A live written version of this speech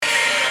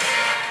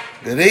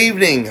Good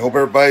evening. Hope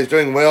everybody's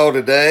doing well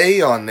today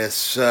on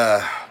this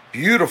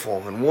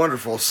beautiful and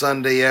wonderful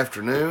Sunday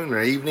afternoon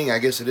or evening. I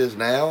guess it is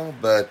now,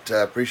 but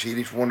appreciate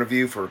each one of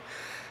you for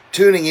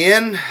tuning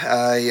in.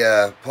 I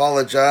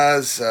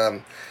apologize.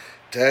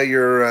 Tell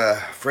your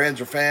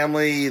friends or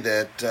family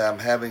that I'm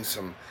having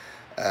some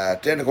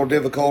technical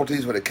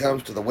difficulties when it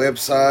comes to the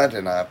website,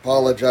 and I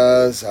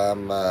apologize.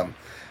 I'm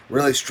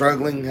really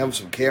struggling, having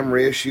some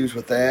camera issues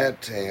with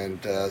that,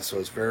 and so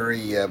it's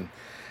very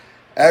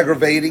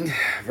aggravating,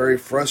 very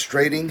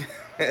frustrating.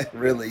 It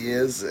really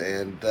is,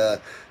 and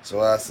so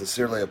I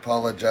sincerely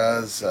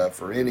apologize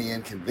for any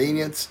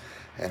inconvenience,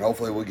 and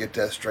hopefully we'll get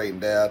that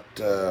straightened out.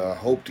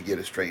 Hope to get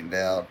it straightened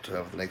out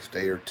over the next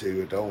day or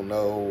two. I don't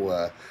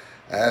know.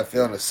 I have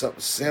found it's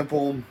something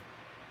simple.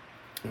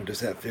 I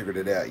just haven't figured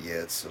it out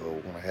yet, so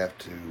I'm gonna have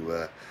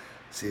to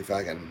see if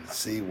I can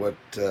see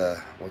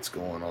what's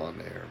going on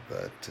there.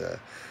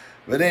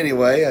 But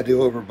anyway, I do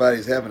hope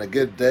everybody's having a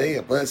good day,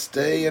 a blessed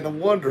day, and a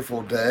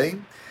wonderful day.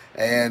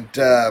 And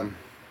trying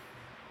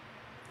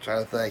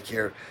to think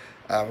here,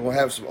 I'm going to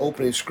have some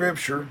opening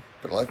scripture,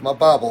 but I left my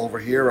Bible over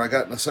here. I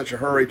got in such a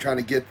hurry trying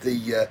to get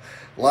the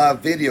live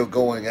video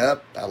going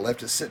up. I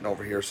left it sitting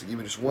over here, so give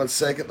me just 1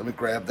 second. Let me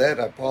grab that.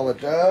 I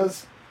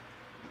apologize.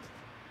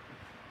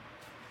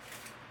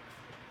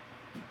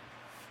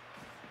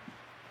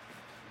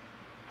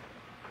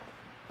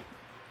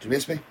 Did you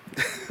miss me?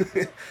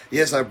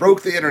 Yes, I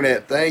broke the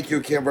internet. Thank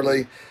you,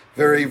 Kimberly.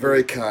 Very,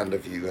 very kind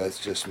of you. That's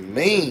just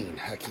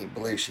mean. I can't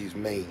believe she's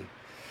mean.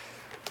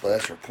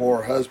 Bless her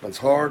poor husband's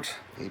heart.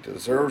 He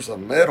deserves a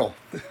medal.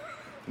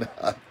 No,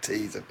 I'm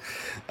teasing.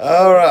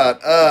 All right.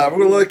 We're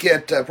going to look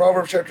at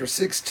Proverbs chapter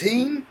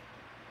 16,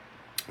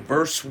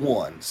 verse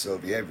 1. So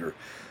if you have your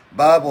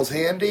Bibles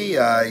handy,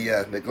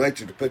 I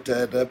neglected to put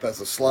that up as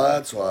a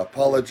slide, so I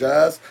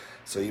apologize.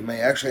 So you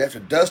may actually have to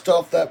dust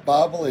off that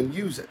Bible and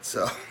use it.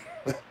 So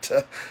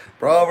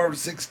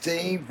Proverbs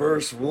 16,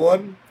 verse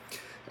 1.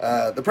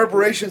 The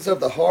preparations of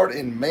the heart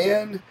in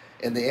man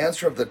and the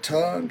answer of the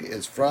tongue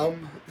is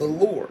from the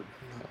Lord.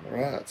 All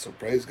right, so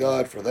praise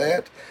God for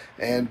that.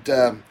 And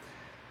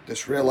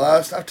just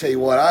realized, I'll tell you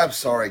what, I'm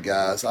sorry,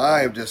 guys.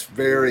 I am just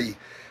very,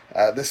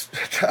 I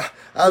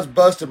was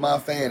busting my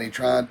fanny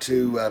trying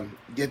to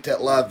get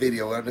that live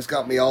video, and it's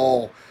got me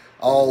all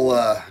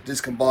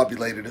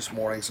discombobulated this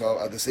morning,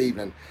 so this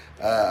evening.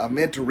 I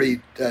meant to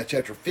read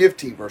chapter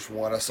 15, verse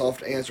 1. A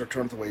soft answer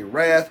turneth away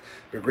wrath,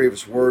 but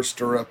grievous words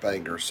stir up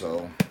anger.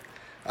 So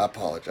I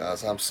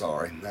apologize. I'm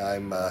sorry.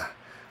 I'm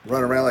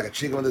running around like a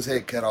chicken with his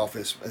head cut off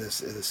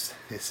this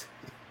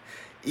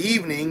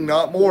evening,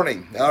 not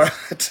morning. All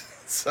right.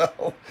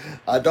 So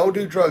I don't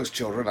do drugs,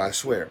 children, I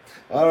swear.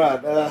 All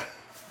right.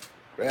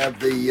 Grab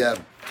the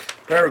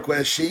prayer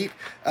request sheet.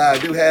 I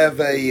do have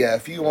a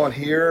few on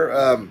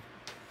here.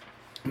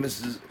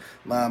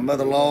 My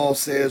mother-in-law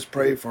says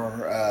pray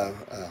for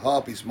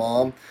Hoppy's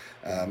mom,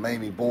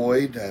 Mamie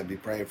Boyd. Be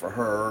praying for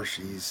her.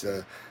 She's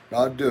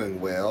not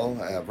doing well.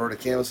 Verta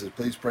Campbell says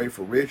please pray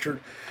for Richard,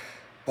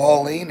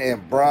 Pauline,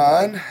 and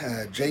Brian.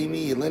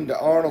 Jamie Linda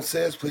Arnold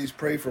says please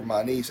pray for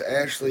my niece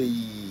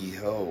Ashley.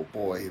 Oh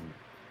boy,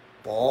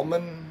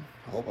 Ballman.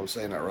 I hope I'm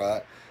saying that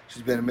right.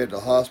 She's been admitted to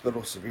the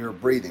hospital with severe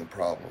breathing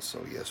problems.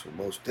 So yes, we'll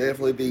most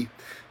definitely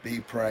be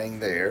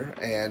praying there.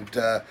 And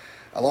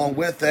along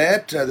with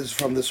that, this is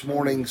from this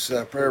morning's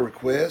prayer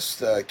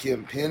request.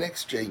 Kim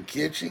Penix, Jane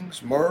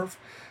Kitchings, Murph,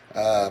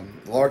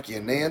 Larky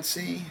and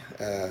Nancy,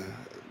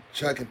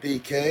 Chuck and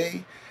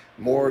PK,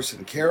 Morris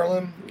and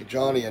Carolyn,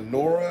 Johnny and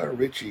Nora,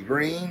 Richie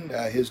Green.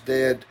 His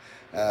dad,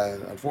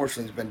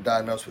 unfortunately, has been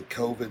diagnosed with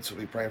COVID, so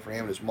we'll be praying for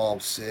him. His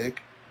mom's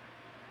sick.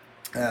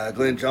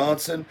 Glenn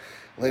Johnson,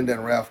 Linda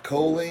and Ralph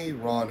Coley,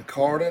 Ron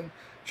Carden,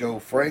 Joe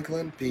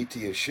Franklin,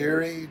 P.T. and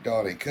Sherry,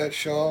 Donnie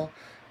Cutshaw,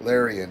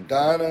 Larry and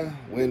Dinah,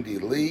 Wendy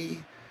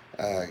Lee,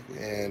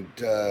 and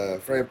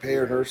Fran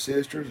Pear and her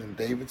sisters, and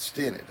David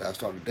Stinnett. I was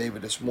talking to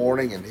David this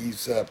morning, and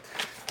he's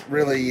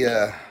really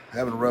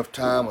having a rough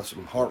time with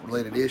some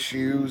heart-related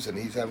issues, and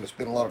he's having to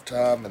spend a lot of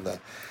time in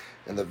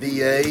the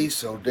VA.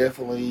 So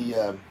definitely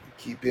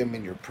keep him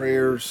in your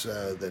prayers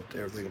that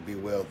everything will be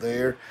well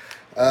there.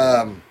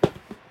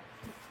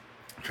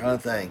 Trying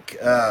to think.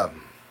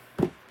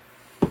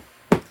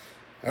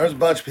 There's a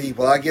bunch of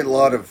people. I get a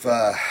lot of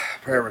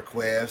prayer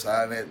requests,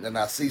 and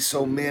I see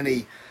so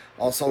many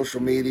on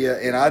social media,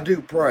 and I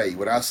do pray.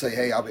 When I say,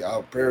 hey,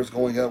 our prayers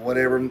going up,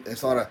 whatever,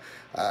 it's not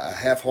a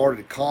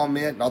half-hearted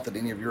comment. Not that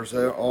any of yours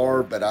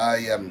are, but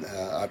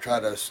I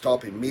try to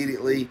stop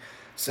immediately,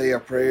 say a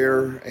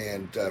prayer,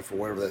 and for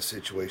whatever that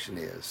situation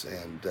is.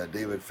 And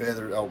David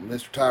Feather,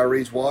 Mr.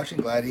 Tyree's watching.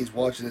 Glad he's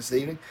watching this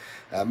evening.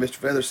 Mr.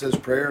 Feather says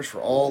prayers for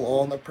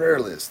all on the prayer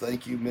list.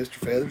 Thank you, Mr.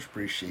 Feathers.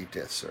 Appreciate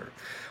that, sir.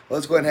 Well,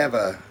 let's go ahead and have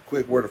a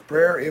quick word of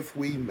prayer, if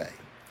we may.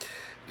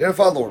 Dear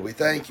Father, Lord, we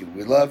thank you,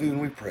 we love you,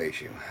 and we praise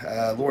you.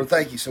 Lord,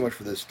 thank you so much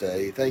for this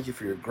day. Thank you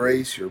for your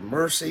grace, your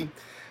mercy.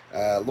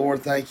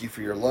 Lord, thank you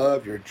for your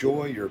love, your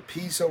joy, your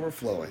peace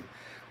overflowing.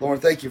 Lord,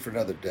 thank you for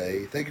another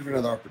day. Thank you for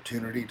another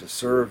opportunity to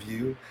serve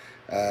you.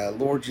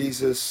 Lord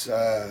Jesus,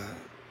 I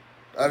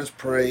just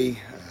pray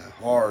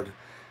hard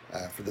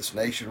for this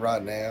nation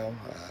right now,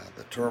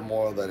 the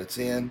turmoil that it's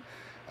in.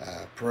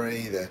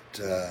 Pray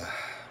that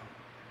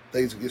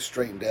things will get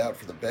straightened out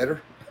for the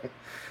better.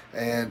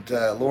 And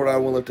Lord, I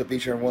will lift up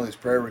each and every one of these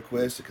prayer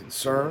requests and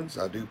concerns.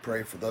 I do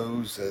pray for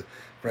those.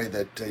 Pray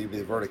that you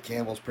be Verta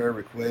Campbell's prayer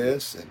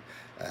requests and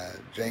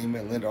Jamie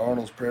and Linda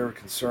Arnold's prayer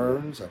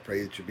concerns. I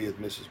pray that you'll be with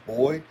Mrs.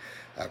 Boyd.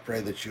 I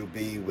pray that you'll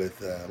be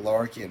with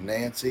Larky and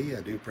Nancy.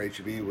 I do pray that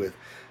you'll be with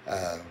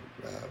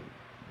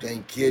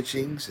Jane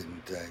Kitchings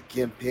and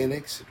Kim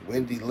Penix and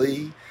Wendy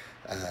Lee.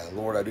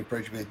 Lord, I do pray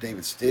that you'll be with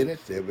David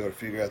Stinnett. They'll be able to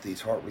figure out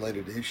these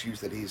heart-related issues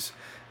that he's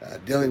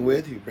dealing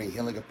with. You bring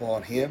healing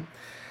upon him.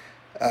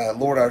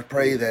 Lord, I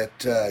pray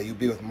that you'll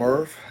be with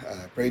Murph.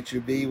 I pray that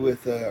you'll be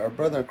with our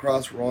brother in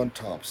Christ, Ron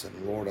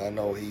Thompson. Lord, I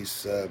know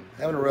he's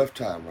having a rough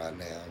time right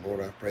now.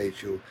 Lord, I pray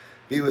that you'll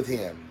be with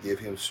him, give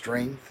him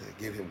strength,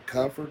 give him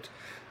comfort.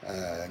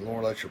 And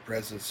Lord, let your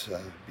presence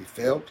be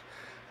felt.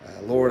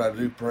 Lord, I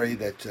do pray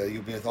that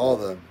you'll be with all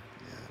the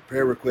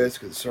prayer requests,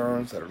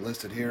 concerns that are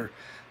listed here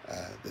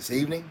this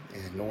evening.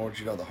 And Lord,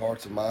 you know the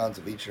hearts and minds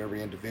of each and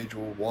every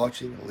individual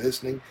watching and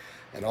listening,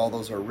 and all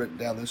those that are written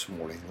down this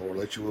morning. Lord,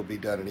 let your will be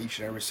done in each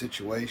and every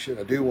situation.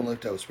 I do want to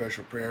lift up a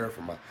special prayer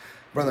for my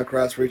brother in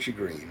Christ, Richie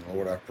Green.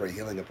 Lord, I pray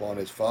healing upon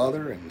his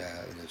father and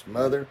his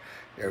mother.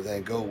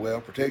 Everything go well.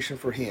 Protection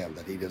for him,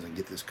 that he doesn't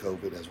get this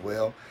COVID as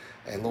well.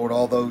 And Lord,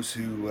 all those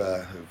who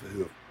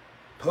have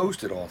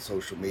posted on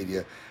social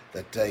media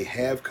that they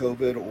have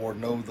COVID or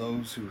know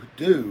those who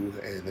do,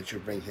 and that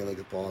you'll bring healing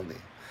upon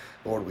them.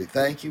 Lord, we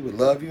thank you, we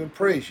love you, and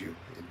praise you.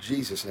 In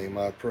Jesus' name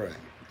I pray.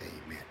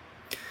 Amen.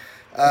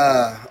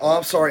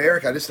 I'm sorry,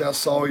 Eric. I just now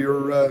saw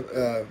your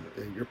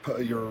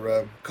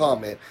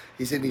comment.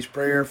 He said he's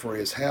praying for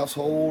his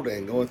household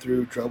and going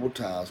through troubled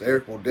times.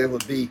 Eric will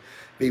definitely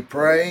be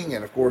praying,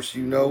 and of course,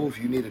 you know, if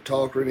you need to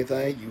talk or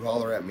anything, you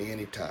holler at me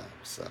anytime.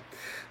 So,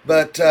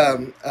 but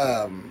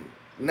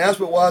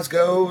announcement wise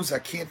goes, I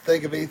can't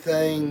think of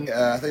anything.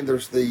 I think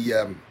there's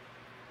the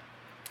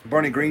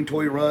Bernie Green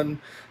Toy Run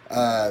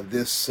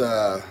this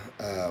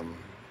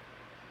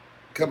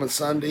coming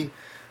Sunday.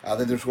 I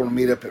think they're just going to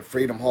meet up at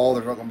Freedom Hall.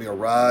 There's not going to be a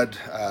ride.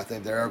 I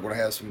think they're going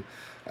to have some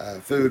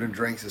food and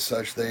drinks and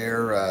such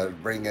there.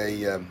 Bring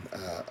a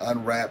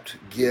unwrapped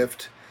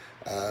gift.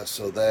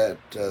 So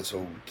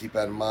keep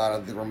that in mind. I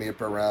think we're going to meet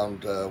up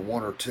around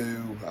 1 or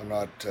 2. I'm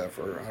not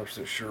for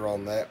 100% sure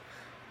on that.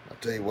 I'll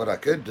tell you what I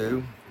could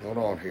do. Hold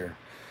on here.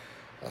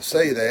 I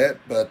say that,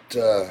 but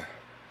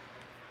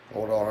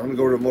hold on. I'm going to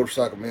go to the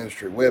Motorcycle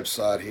Ministry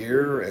website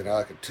here, and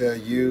I can tell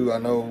you, I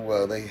know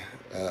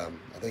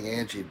I think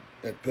Angie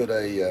had put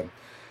a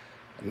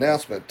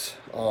announcement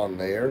on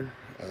there.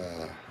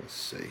 Let's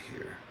see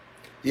here.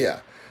 Yeah.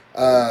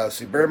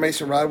 See, Bear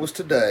Mason Ride was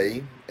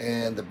today,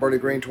 and the Bernie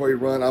Green Toy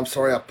Run, I'm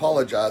sorry, I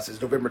apologize,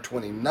 it's November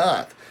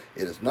 29th.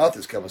 It is not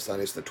this coming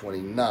Sunday, it's the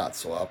 29th,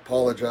 so I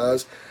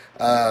apologize.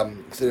 So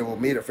we'll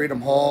meet at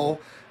Freedom Hall.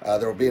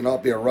 There will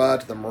not be a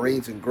ride to the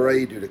Marines in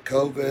Gray due to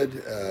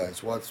COVID,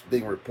 is what's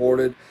being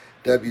reported.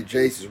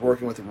 WJC is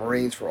working with the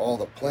Marines for all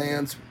the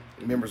plans.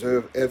 Members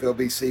of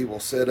FLBC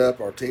will set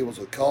up our tables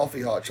with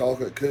coffee, hot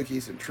chocolate,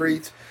 cookies, and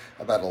treats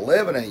about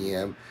 11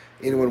 a.m.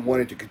 Anyone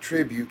wanting to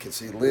contribute can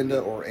see Linda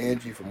or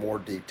Angie for more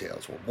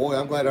details. Well, boy,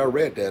 I'm glad I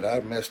read that.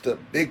 I messed up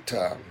big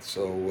time.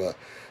 So,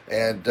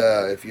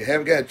 if you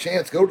haven't got a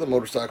chance, go to the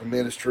Motorcycle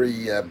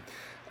Ministry on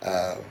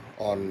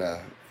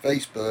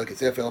Facebook.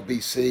 It's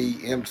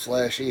FLBC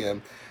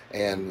M/M.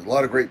 And a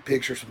lot of great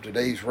pictures from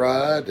today's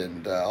ride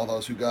and all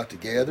those who got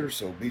together.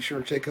 So be sure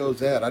and check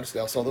those out. I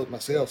saw those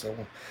myself. So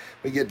when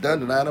we get done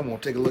tonight, I'm going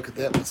to take a look at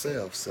that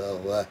myself.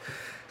 So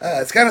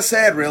it's kind of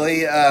sad,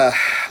 really. A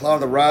lot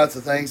of the rides,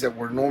 the things that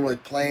were normally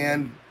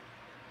planned,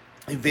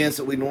 events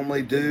that we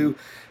normally do,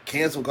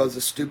 canceled because of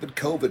the stupid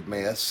COVID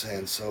mess.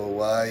 And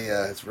so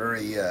it's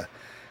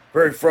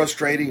very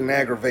frustrating and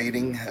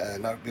aggravating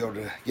not to be able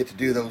to get to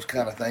do those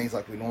kind of things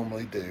like we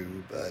normally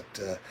do.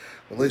 But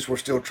at least we're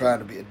still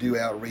trying to do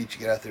outreach,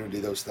 get out there and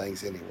do those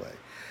things anyway.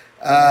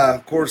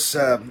 Of course,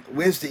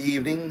 Wednesday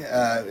evening,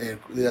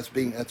 that's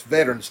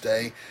Veterans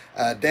Day.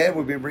 Dad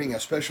will be bringing a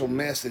special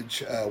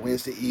message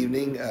Wednesday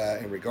evening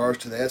in regards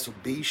to that. So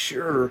be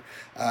sure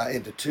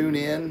and to tune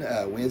in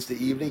Wednesday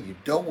evening. You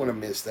don't want to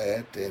miss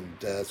that, and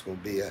it's going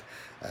to be a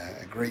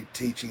great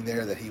teaching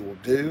there that he will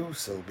do.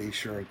 So be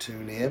sure and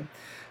tune in.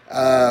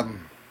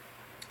 I'm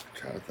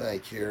trying to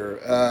think here.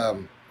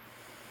 Of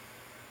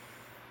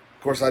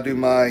course, I do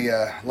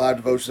my live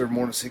devotions every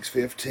morning at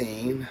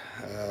 6:15.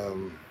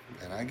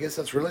 And I guess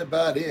that's really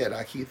about it.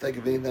 I can't think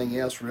of anything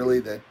else really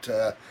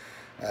that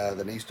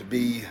needs to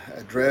be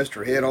addressed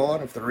or hit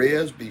on. If there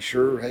is, be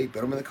sure, hey,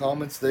 put them in the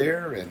comments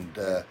there, and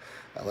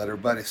I'll let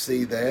everybody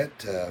see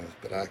that.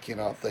 But I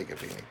cannot think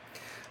of anything.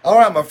 All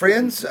right, my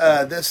friends,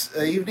 this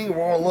evening we're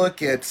going to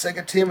look at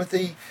 2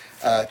 Timothy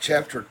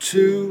chapter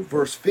 2,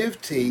 verse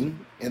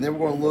 15, and then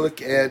we're going to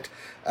look at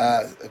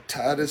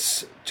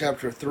Titus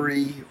chapter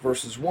 3,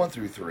 verses 1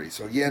 through 3.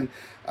 So again,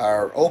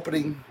 our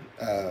opening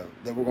that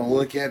we're going to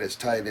look at is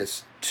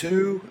Titus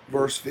 2,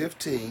 verse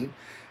 15,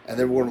 and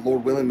then we're going to,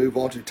 Lord willing, move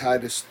on to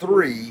Titus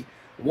 3,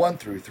 1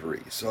 through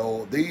 3.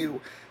 So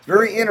it's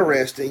very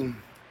interesting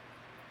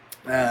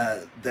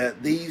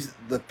that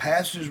the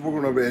passages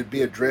we're going to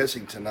be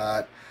addressing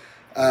tonight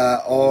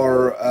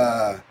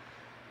are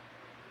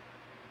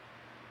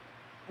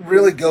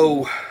really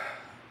go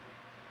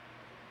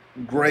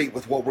great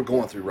with what we're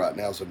going through right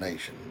now as a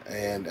nation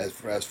and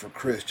as for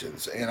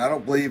Christians. And I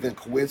don't believe in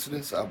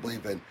coincidence. I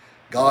believe in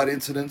God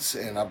incidents,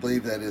 and I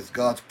believe that is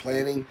God's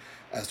planning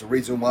as the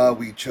reason why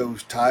we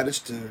chose Titus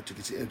to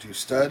continue to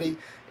study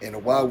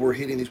and why we're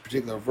hitting these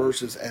particular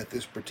verses at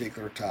this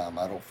particular time.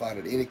 I don't find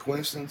it any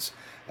coincidence,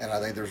 and I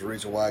think there's a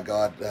reason why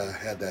God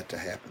had that to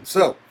happen.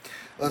 So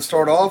let's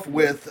start off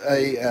with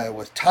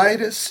with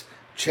Titus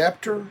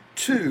chapter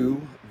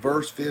 2,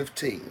 verse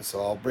 15.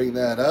 So I'll bring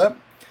that up.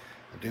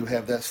 I do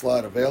have that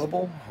slide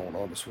available. Hold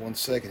on just 1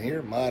 second here.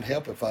 It might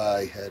help if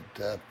I had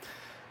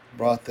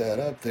brought that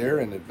up there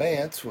in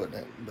advance, wouldn't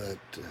it? But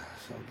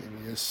so give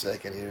me just a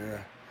second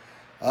here.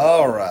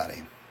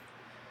 Alrighty.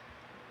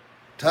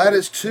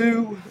 Titus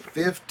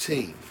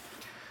 2:15.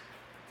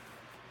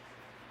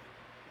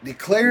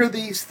 Declare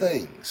these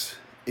things,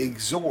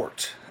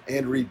 exhort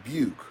and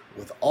rebuke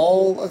with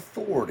all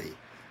authority.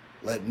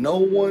 Let no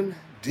one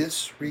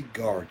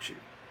disregard you.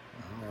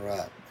 All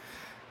right.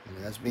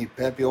 And as me,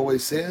 Pappy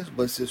always says,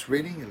 bless this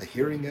reading and the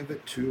hearing of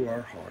it to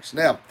our hearts.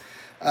 Now,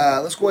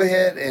 let's go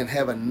ahead and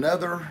have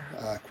another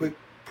quick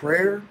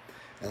prayer,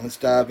 and let's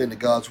dive into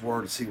God's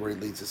Word and see where He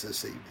leads us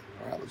this evening.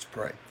 All right, let's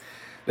pray.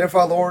 Dear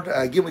Father, Lord,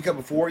 again we come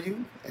before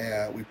you.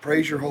 We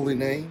praise your holy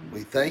name.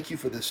 We thank you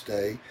for this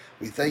day.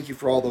 We thank you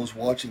for all those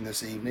watching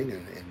this evening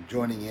and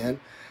joining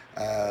in.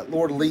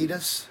 Lord, lead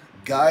us,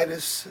 guide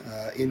us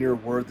in your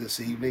Word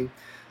this evening.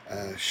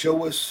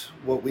 Show us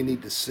what we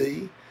need to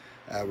see.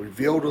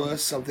 Reveal to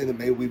us something that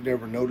maybe we've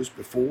never noticed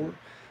before.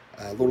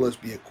 Lord, let's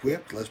be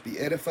equipped. Let's be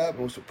edified.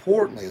 But most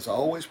importantly, as I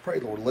always pray,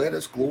 Lord, let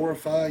us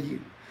glorify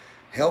you.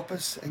 Help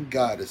us and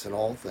guide us in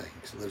all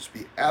things. Let us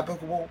be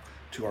applicable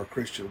to our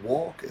Christian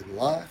walk and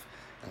life,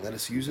 and let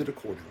us use it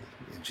accordingly.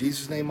 In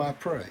Jesus' name I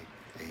pray.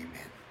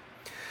 Amen.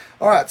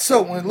 All right,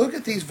 so when we look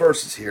at these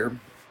verses here,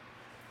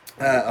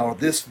 or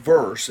this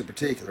verse in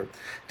particular,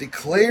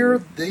 declare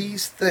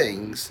these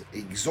things,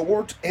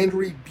 exhort and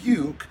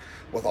rebuke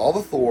with all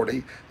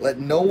authority, let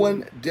no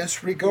one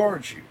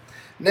disregard you.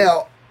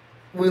 Now,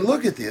 when we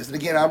look at this, and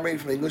again, I'm reading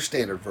from the English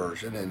Standard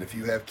Version, and if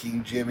you have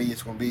King Jimmy,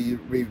 it's going to be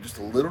reading just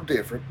a little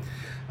different.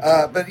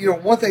 But,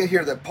 one thing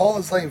here that Paul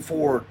is laying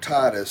for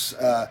Titus,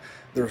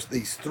 there's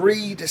these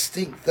three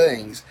distinct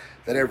things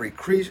that every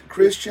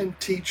Christian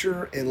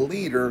teacher and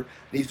leader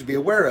needs to be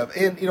aware of.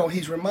 And,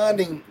 he's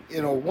reminding,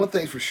 one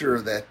thing for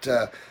sure,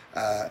 that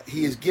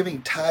he is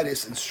giving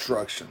Titus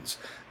instructions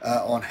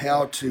on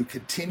how to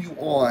continue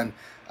on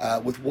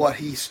with what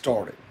he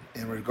started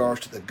in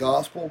regards to the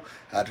gospel,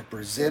 how to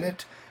present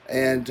it,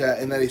 and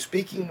that he's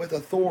speaking with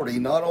authority,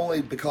 not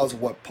only because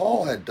of what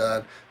Paul had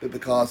done, but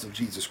because of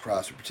Jesus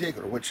Christ in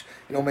particular, which,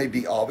 may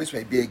be obvious,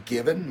 may be a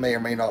given, may or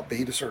may not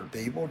be to certain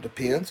people, it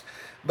depends.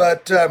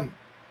 But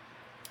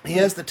he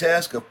has the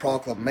task of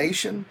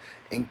proclamation,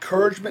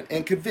 encouragement,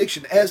 and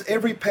conviction, as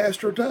every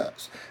pastor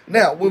does.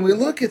 Now, when we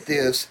look at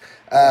this,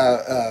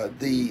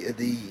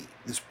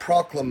 this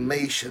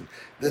proclamation,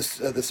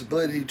 this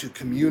ability to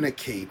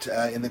communicate,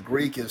 in the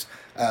Greek is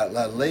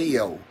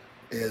laleo,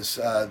 is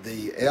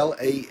the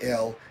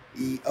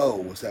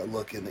L-A-L-E-O, as that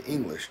look in the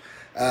English,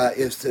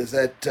 is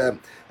that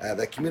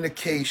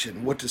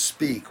communication, what to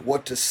speak,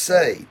 what to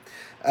say.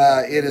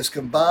 It is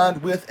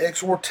combined with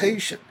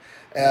exhortation.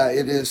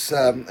 It is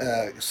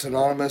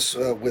synonymous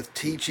with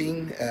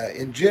teaching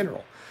in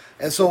general.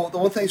 And so the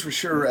one thing's for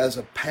sure, as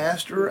a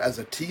pastor, as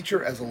a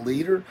teacher, as a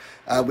leader,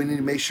 we need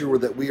to make sure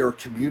that we are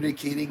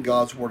communicating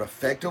God's Word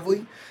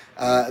effectively,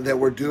 that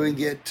we're doing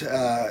it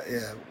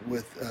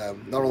with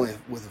not only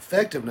with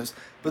effectiveness,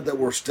 but that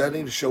we're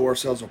studying to show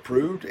ourselves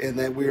approved, and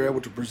that we are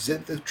able to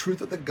present the truth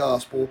of the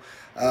gospel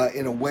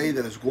in a way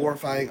that is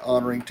glorifying,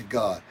 honoring to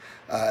God.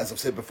 As I've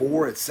said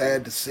before, it's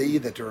sad to see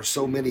that there are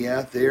so many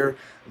out there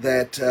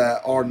that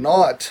are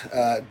not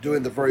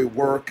doing the very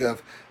work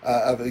of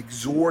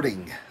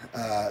exhorting,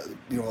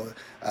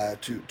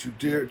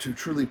 to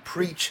truly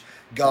preach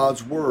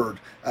God's word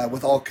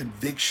with all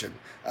conviction,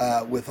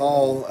 with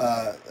all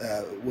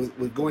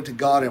with going to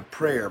God in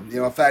prayer.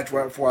 In fact,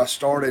 right before I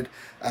started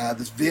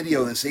this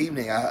video this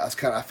evening, I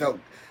felt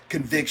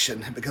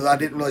conviction because I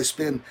didn't really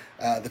spend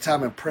the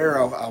time in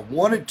prayer I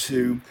wanted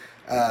to.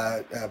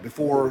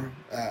 Before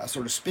I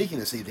started speaking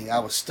this evening, I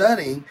was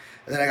studying,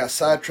 and then I got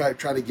sidetracked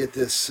trying to get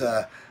this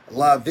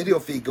live video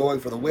feed going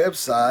for the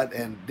website,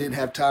 and didn't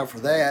have time for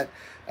that.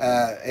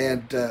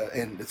 And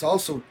it's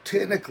also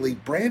technically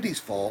Brandy's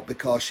fault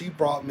because she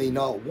brought me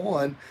not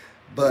one,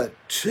 but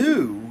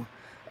two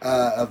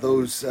of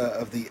those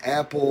of the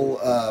Apple.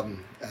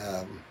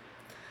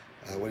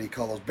 What do you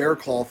call those bear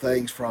claw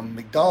things from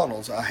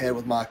McDonald's I had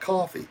with my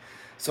coffee.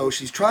 So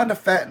she's trying to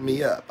fatten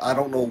me up. I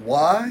don't know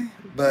why,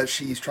 but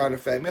she's trying to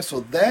fatten me up.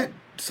 So that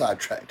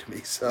sidetracked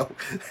me. So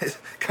it's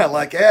kind of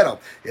like Adam.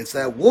 It's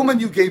that woman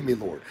you gave me,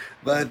 Lord.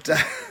 But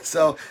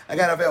so I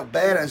kind of felt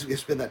bad as we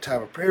spend that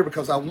time of prayer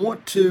because I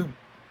want to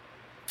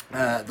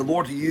the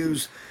Lord to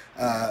use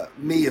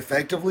me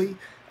effectively.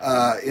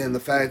 In the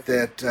fact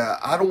that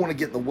I don't want to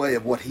get in the way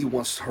of what He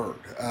wants heard.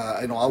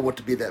 I want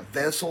to be that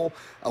vessel.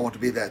 I want to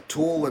be that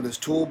tool in His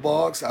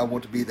toolbox. I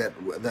want to be that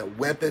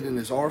weapon in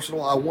His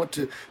arsenal. I want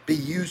to be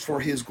used for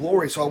His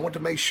glory. So I want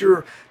to make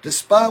sure,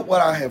 despite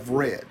what I have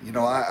read,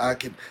 I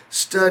can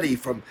study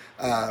from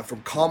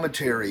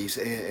commentaries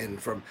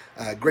and from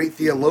great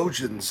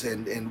theologians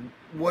and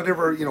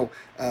whatever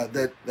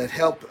that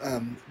help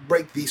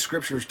break these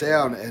scriptures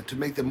down and to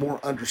make them more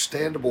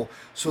understandable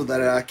so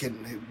that I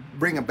can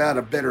bring about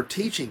a better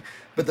teaching.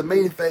 But the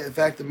main fact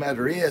of the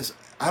matter is,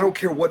 I don't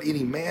care what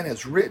any man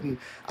has written.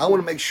 I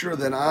want to make sure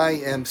that I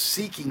am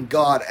seeking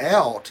God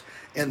out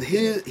and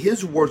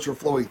his words are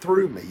flowing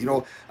through me.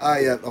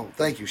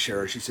 Thank you,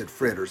 Sharon. She said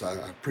fritters. I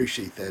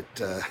appreciate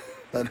that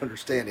that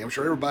understanding. I'm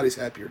sure everybody's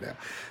happier now.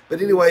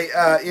 But anyway,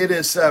 it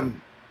is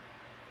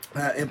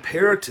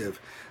imperative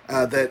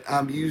that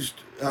I'm used,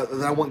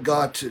 that I want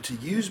God to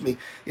use me.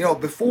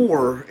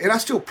 Before, and I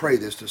still pray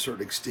this to a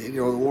certain extent.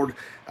 Lord,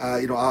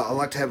 I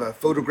like to have a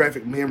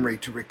photographic memory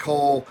to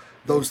recall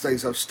those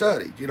things I've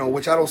studied.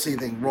 Which I don't see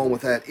anything wrong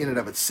with that in and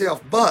of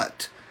itself.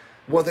 But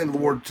one thing the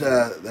Lord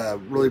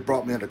really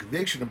brought me under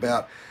conviction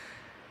about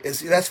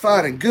is that's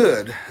fine and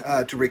good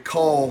to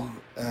recall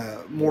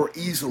more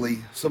easily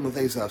some of the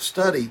things I've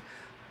studied.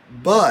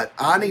 But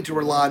I need to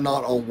rely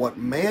not on what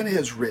man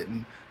has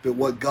written, but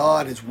what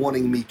God is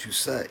wanting me to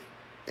say.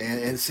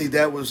 And see,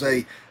 that was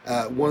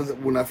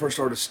when I first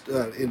started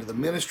into the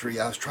ministry,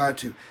 I was trying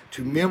to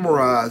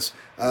memorize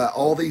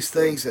all these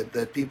things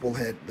that people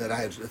that I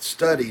had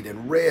studied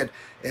and read,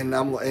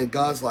 and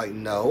God's like,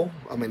 no,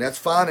 that's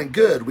fine and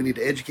good. We need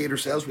to educate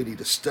ourselves, we need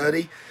to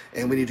study,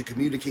 and we need to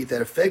communicate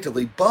that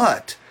effectively.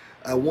 But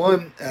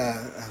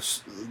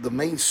the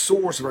main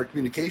source of our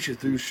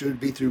communication should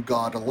be through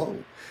God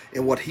alone,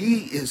 and what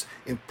He is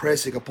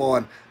impressing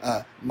upon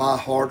my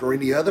heart or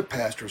any other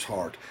pastor's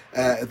heart,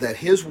 that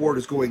His word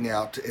is going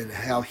out and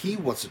how He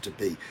wants it to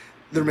be.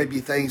 There may be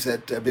things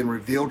that have been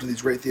revealed to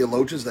these great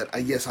theologians that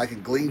yes, I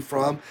can glean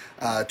from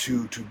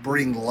to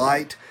bring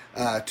light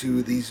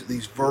to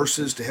these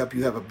verses to help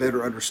you have a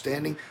better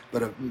understanding.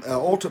 But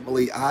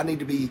ultimately, I need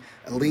to be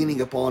leaning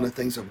upon the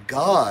things of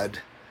God.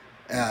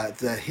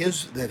 That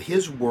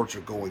his words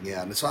are going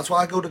out, and so that's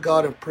why I go to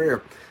God in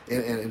prayer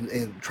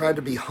and try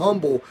to be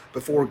humble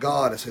before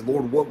God and say,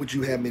 Lord, what would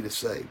you have me to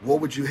say? What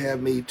would you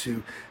have me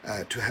to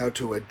how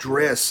to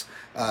address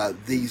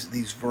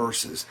these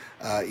verses?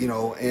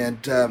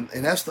 And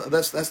that's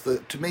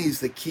the to me is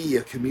the key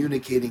of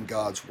communicating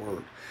God's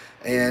word.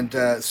 And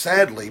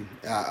sadly,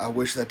 I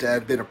wish that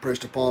had been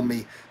impressed upon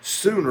me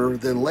sooner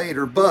than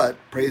later, but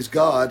praise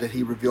God that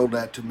He revealed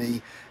that to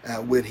me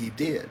when He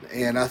did.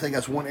 And I think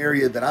that's one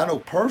area that I know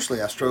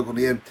personally I struggled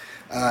in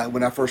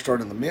when I first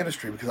started in the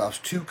ministry, because I was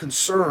too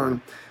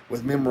concerned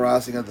with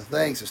memorizing other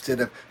things instead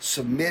of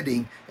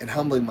submitting and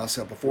humbling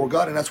myself before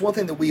God. And that's one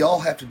thing that we all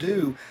have to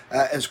do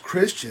as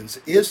Christians,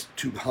 is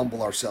to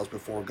humble ourselves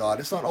before God.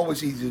 It's not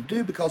always easy to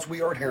do because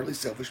we are inherently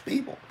selfish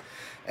people.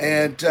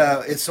 And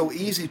it's so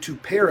easy to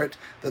parrot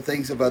the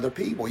things of other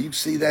people. You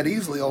see that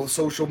easily on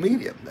social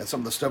media. And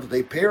some of the stuff that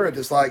they parrot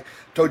is like,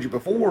 I told you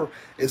before,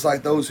 is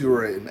like those who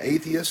are an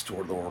atheist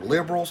or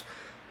liberals.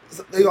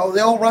 They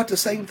all write the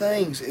same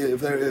things.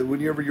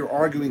 Whenever you're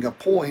arguing a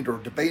point or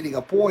debating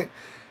a point,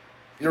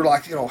 you're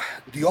like, do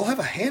you all have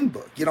a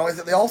handbook?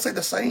 They all say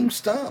the same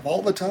stuff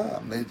all the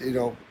time.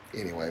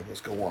 Anyway,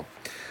 let's go on.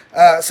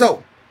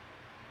 So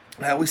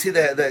we see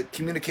that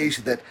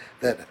communication, that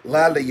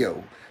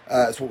laleo,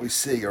 is what we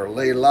see, or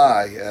lay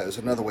lie is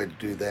another way to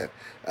do that,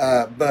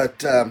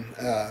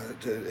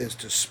 is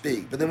to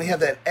speak. But then we have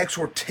that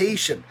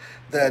exhortation,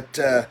 that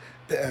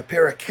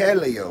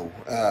parakaleo,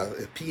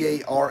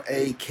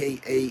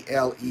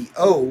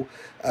 Parakaleo,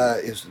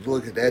 is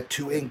look at that,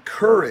 to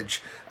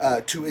encourage,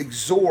 to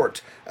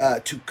exhort,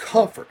 to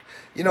comfort.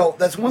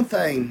 That's one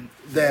thing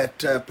that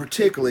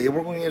particularly, and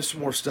we're going to get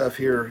some more stuff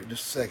here in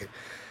just a second,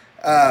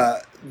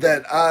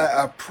 that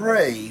I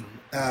pray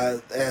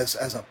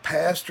as a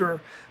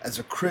pastor, as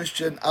a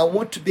Christian, I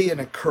want to be an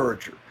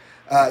encourager.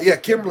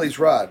 Kimberly's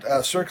right.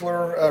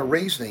 Circular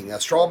reasoning, a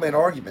straw man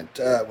argument,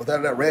 without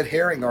a doubt, red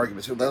herring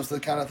arguments. Those are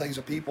the kind of things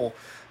that people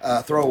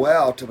throw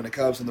out when it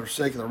comes to their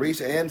secular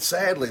reasoning. And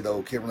sadly,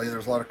 though, Kimberly,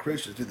 there's a lot of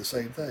Christians do the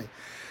same thing.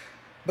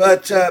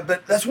 But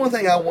that's one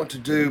thing I want to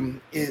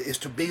do is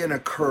to be an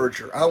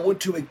encourager. I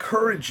want to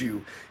encourage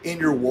you in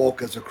your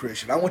walk as a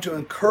Christian. I want to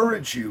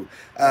encourage you.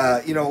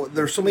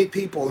 There's so many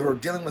people who are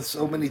dealing with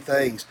so many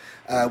things,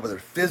 whether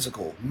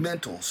physical,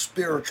 mental,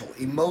 spiritual,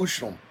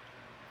 emotional.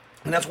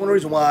 And that's one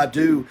reason why I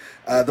do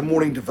the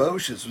morning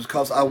devotions,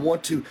 because I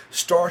want to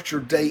start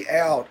your day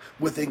out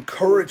with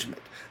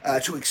encouragement,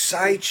 to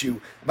excite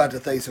you about the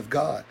things of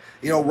God.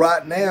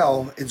 Right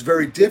now, it's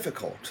very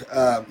difficult.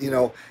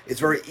 It's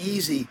very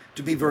easy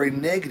to be very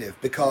negative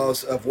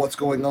because of what's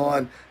going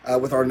on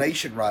with our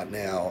nation right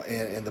now,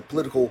 and the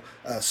political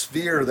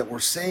sphere that we're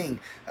seeing,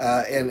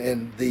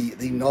 and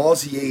the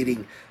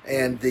nauseating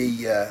and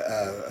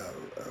the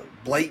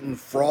blatant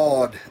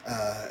fraud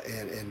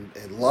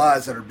and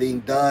lies that are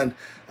being done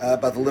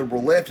by the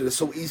liberal left. It is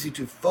so easy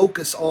to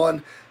focus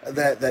on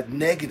that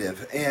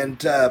negative. And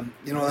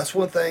that's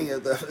one thing.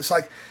 It's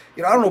like,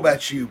 I don't know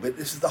about you, but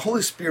this is the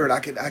Holy Spirit. I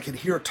can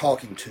hear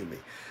talking to me.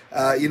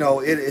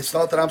 It's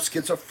not that I'm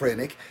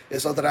schizophrenic.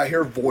 It's not that I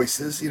hear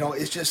voices.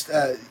 It's just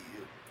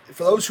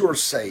for those who are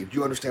saved,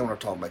 you understand what I'm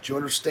talking about. You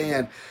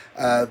understand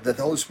that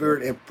the Holy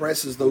Spirit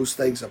impresses those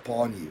things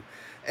upon you.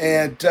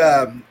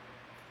 And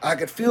I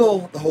could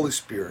feel the Holy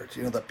Spirit,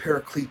 the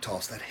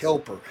Parakletos, that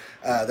helper,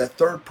 that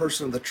third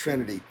person of the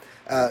Trinity,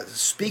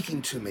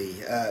 speaking to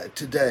me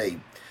today.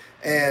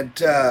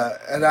 And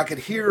I could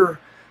hear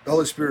the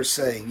Holy Spirit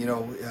saying,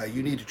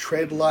 you need to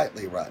tread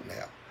lightly right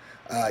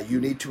now. You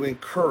need to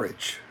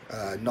encourage,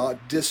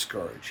 not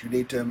discourage. You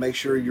need to make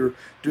sure you're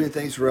doing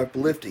things that are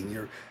uplifting.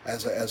 You're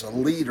as a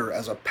leader,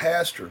 as a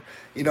pastor.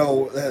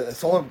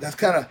 That's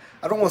kind of,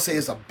 I don't want to say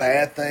it's a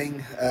bad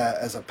thing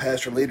as a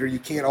pastor leader. You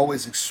can't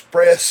always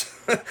express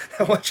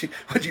what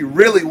you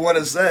really want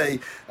to say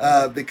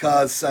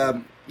because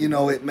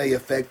it may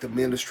affect the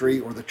ministry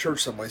or the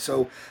church some way.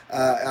 So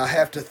I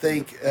have to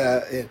think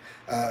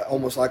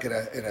almost like in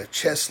a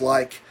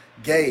chess-like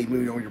game.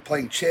 When you're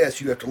playing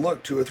chess, you have to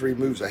look 2 or 3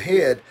 moves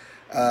ahead,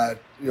 so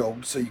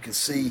you can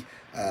see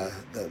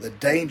the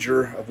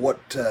danger of what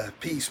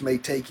piece may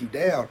take you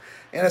down.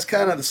 And it's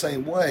kind of the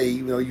same way.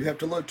 You have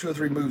to look 2 or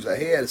 3 moves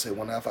ahead and say,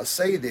 well, now if I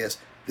say this,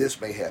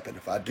 this may happen.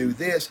 If I do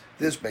this,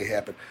 this may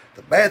happen.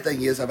 The bad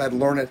thing is I've had to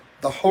learn it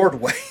the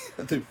hard way,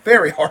 the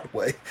very hard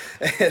way,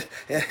 and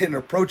in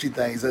approaching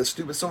things. That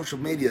stupid social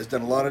media has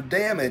done a lot of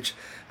damage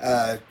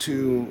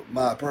to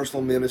my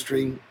personal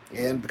ministry,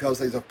 and because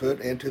things I've put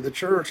into the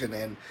church,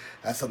 and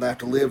that's something I have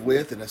to live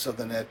with, and it's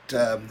something that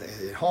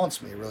it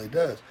haunts me. It really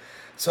does.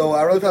 So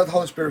I really thought the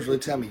Holy Spirit was really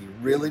telling me you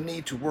really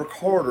need to work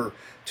harder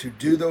to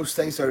do those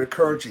things that are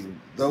encouraging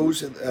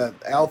those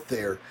out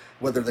there,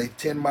 whether they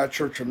attend my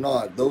church or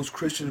not. Those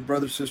Christians,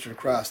 brothers, sisters in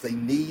Christ, they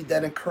need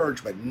that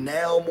encouragement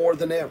now more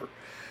than ever.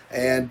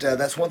 And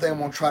that's one thing I'm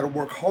going to try to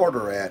work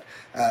harder at,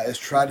 is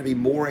try to be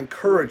more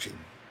encouraging.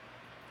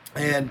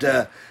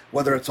 And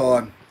whether it's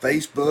on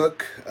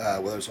Facebook,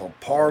 whether it's on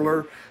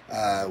Parler,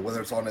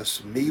 whether it's on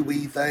this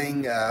MeWe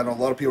thing, I know a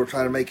lot of people are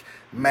trying to make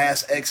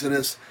mass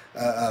exodus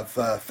of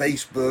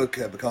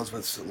Facebook because of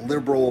its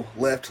liberal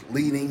left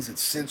leanings,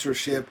 its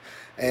censorship.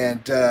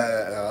 And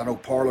I know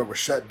Parler was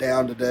shut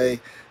down today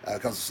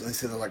because they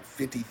said there's like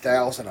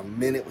 50,000 a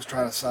minute was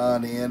trying to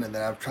sign in. And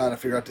then I'm trying to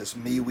figure out this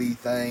MeWe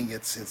thing.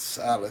 It's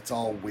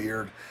all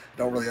weird. I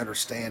don't really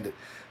understand it.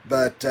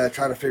 But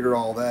trying to figure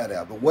all that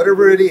out. But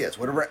whatever it is,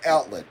 whatever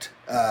outlet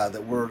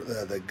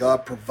that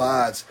God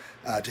provides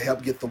to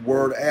help get the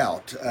word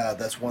out,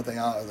 that's one thing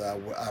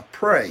I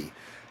pray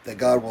that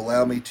God will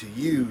allow me to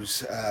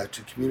use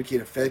to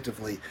communicate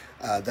effectively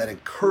that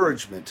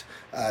encouragement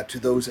to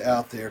those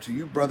out there, to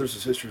you brothers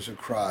and sisters in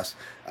Christ,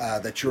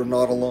 that you're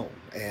not alone.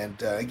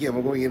 And again,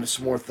 we're going into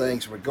some more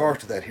things in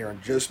regard to that here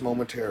in just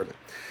momentarily.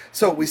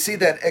 So we see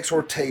that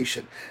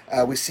exhortation.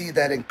 We see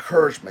that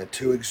encouragement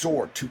to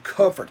exhort, to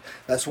comfort.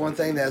 That's one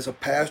thing that as a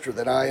pastor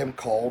that I am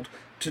called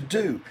to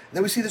do. And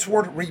then we see this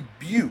word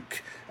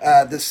rebuke,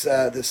 this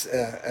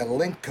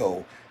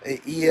elencho,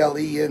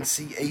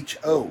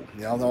 E-L-E-N-C-H-O.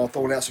 I'm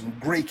throwing out some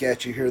Greek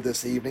at you here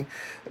this evening.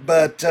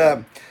 But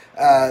that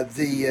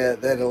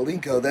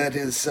elencho, that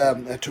is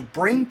to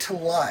bring to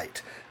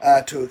light,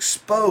 to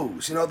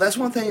expose. That's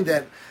one thing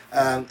that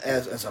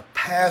as a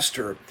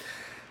pastor,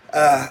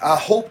 I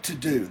hope to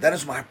do. That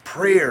is my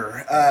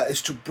prayer,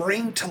 is to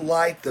bring to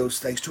light those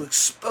things, to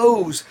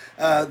expose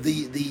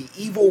the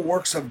evil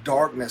works of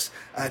darkness,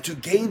 to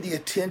gain the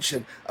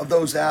attention of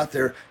those out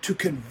there, to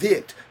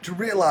convict, to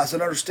realize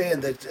and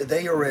understand that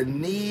they are in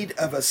need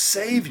of a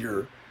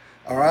Savior.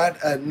 All right,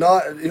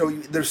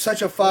 there's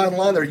such a fine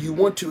line there. You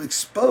want to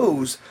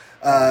expose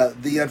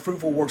the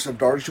unfruitful works of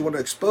darkness. You want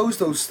to expose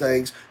those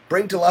things,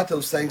 bring to light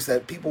those things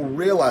that people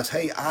realize,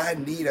 hey, I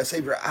need a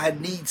Savior. I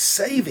need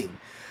saving.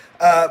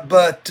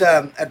 But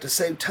at the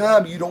same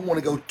time, you don't want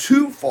to go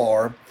too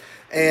far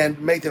and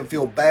make them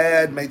feel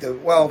bad.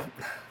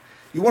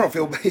 You want to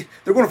feel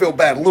they're going to feel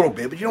bad a little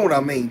bit, but you know what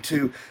I mean.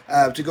 To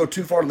go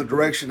too far in the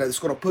direction that's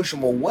going to push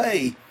them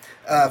away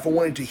for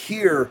wanting to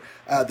hear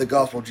the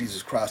gospel of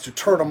Jesus Christ, to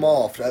turn them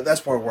off.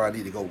 That's part of where I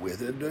need to go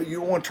with it.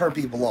 You don't want to turn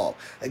people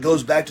off. It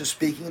goes back to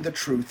speaking the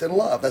truth in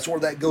love. That's where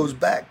that goes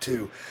back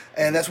to.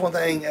 And that's one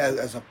thing,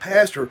 as a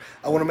pastor,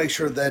 I want to make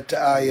sure that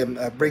I am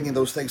bringing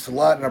those things to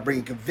light, and I'm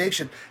bringing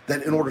conviction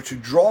that in order to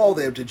draw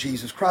them to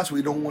Jesus Christ,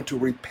 we don't want to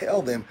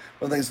repel them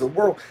from the things of the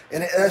world.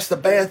 And that's the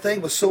bad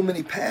thing with so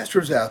many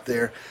pastors out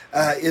there,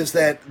 is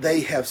that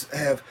they have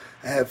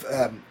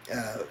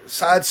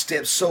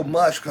sidestepped so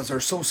much because they're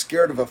so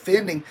scared of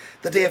offending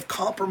that they have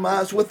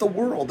compromised with the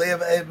world. They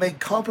have made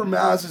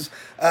compromises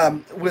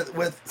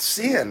with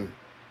sin,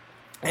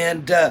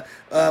 and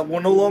will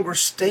no longer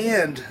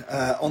stand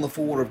on the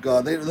full word of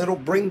God. They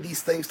don't bring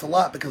these things to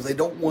light because they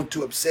don't want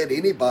to upset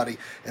anybody,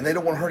 and they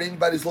don't want to hurt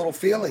anybody's little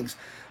feelings.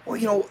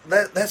 Well,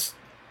 that's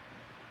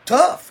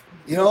tough.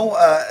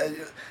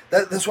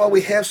 That's why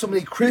we have so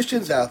many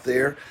Christians out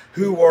there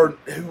who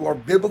are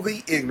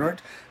biblically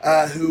ignorant,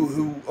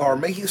 who are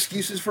making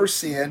excuses for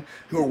sin,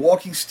 who are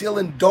walking still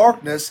in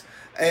darkness,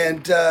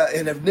 and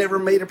have never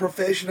made a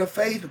profession of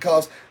faith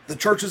because the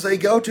churches they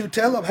go to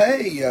tell them,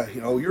 hey,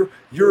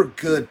 you're a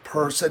good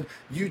person,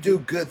 you do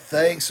good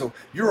things, so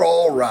you're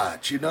all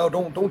right.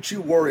 Don't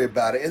you worry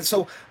about it. And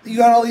so you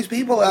got all these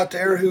people out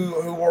there who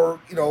are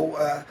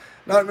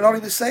not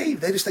even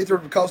saved. They just think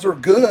because they're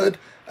good,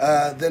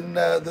 then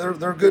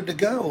they're good to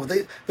go.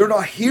 They're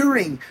not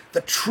hearing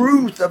the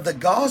truth of the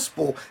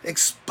gospel,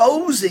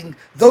 exposing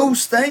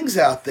those things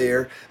out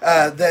there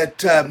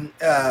that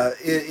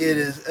it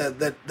is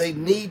that they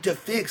need to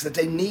fix, that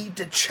they need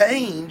to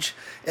change,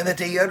 and that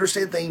they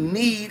understand they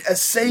need a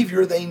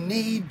Savior. They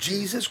need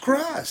Jesus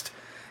Christ.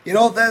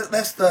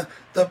 That's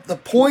the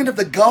point of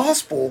the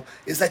gospel,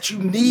 is that you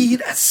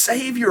need a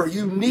Savior.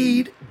 You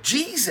need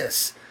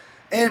Jesus.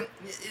 And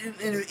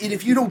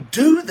if you don't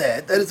do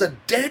that, that is a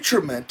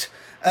detriment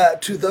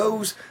to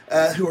those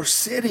who are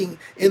sitting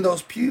in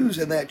those pews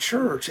in that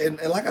church.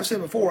 And like I've said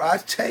before, I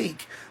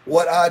take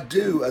what I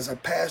do as a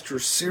pastor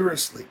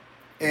seriously.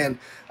 And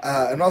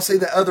I'm not saying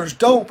that others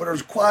don't, but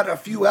there's quite a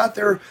few out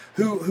there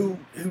who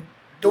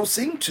don't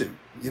seem to.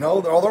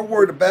 All they're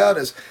worried about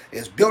is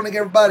building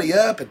everybody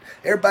up, and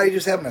everybody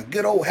just having a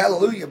good old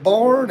hallelujah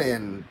barn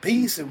and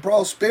peace and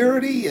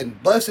prosperity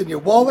and blessing your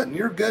wallet, and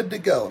you're good to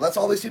go. That's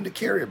all they seem to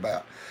care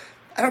about.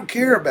 I don't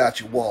care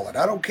about your wallet.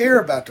 I don't care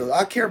about those.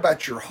 I care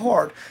about your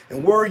heart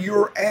and where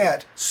you're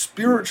at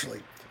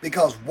spiritually.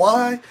 Because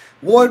why?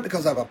 One,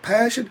 because I have a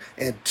passion,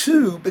 and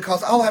two,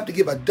 because I'll have to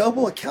give a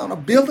double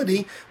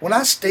accountability when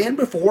I stand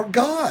before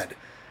God.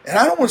 And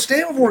I don't want to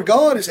stand before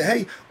God and say,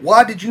 hey,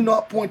 why did you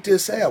not point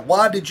this out?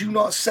 Why did you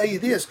not say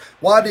this?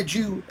 Why did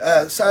you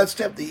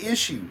sidestep the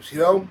issues?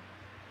 I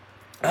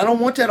don't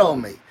want that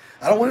on me.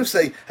 I don't want to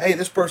say, hey,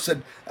 this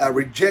person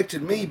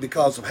rejected me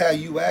because of how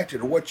you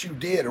acted or what you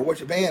did or what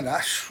you, man,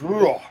 I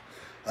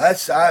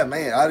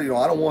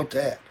don't want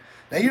that.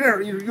 Now,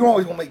 you're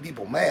always going to make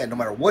people mad no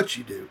matter what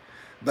you do.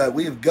 But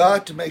we've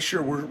got to make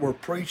sure we're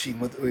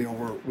preaching with,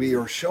 we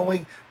are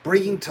showing,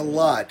 bringing to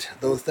light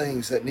those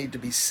things that need to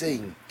be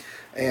seen.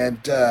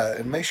 And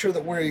make sure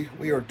that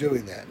we are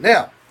doing that.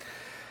 Now,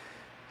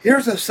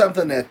 here's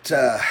something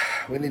that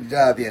we need to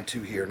dive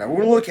into here. Now,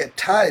 we're going to look at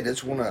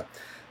Titus. We're going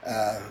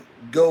to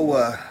go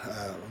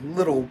a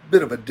little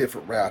bit of a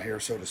different route here,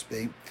 so to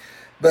speak.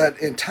 But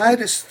in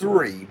Titus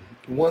 3,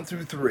 1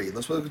 through 3,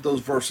 let's look at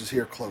those verses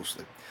here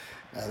closely.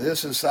 Now,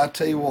 this is, I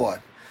tell you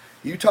what,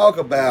 you talk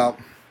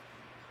about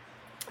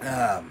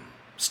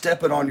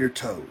stepping on your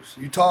toes.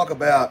 You talk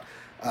about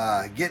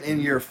getting in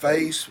your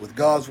face with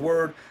God's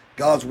Word.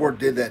 God's Word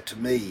did that to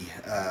me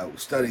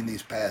studying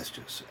these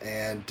passages.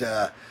 And,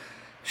 I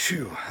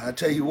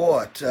tell you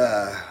what,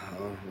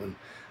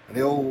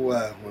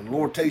 when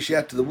Lord takes you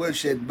out to the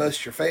woodshed and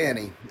busts your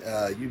fanny,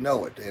 you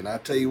know it. And I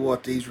tell you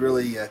what, these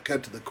really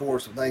cut to the core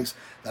of things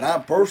that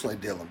I'm personally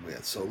dealing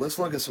with. So let's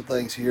look at some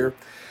things here.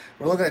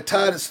 We're looking at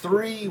Titus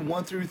 3,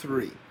 1 through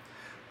 3.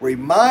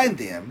 Remind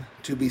them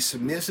to be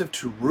submissive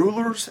to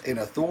rulers and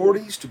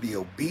authorities, to be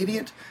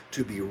obedient,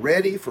 to be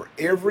ready for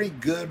every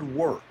good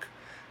work,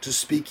 to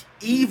speak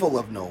evil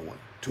of no one,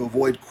 to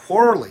avoid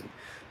quarreling,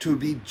 to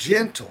be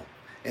gentle,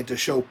 and to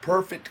show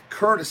perfect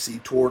courtesy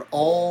toward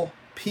all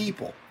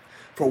people.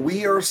 For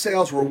we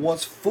ourselves were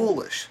once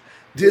foolish,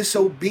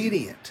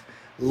 disobedient,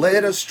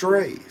 led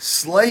astray,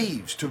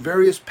 slaves to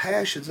various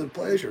passions and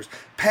pleasures,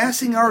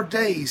 passing our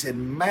days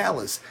in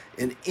malice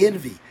and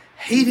envy,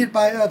 hated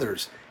by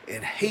others,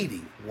 and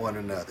hating one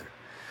another.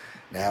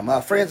 Now, my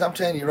friends, I'm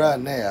telling you right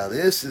now,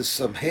 this is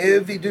some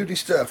heavy-duty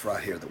stuff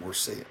right here that we're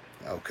seeing,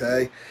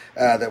 okay,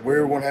 that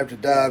we're going to have to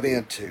dive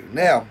into.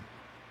 Now,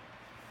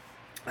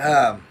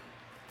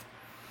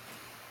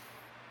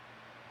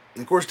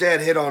 of course,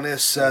 Dad hit on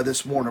this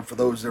this morning for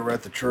those that were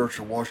at the church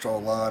or watched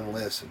online and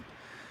listened.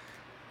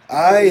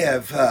 I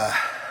have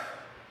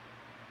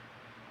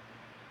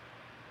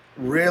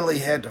really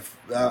had to,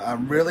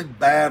 I'm really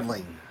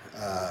battling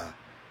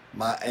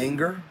my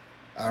anger.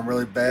 I'm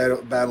really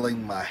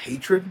battling my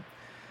hatred.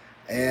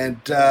 And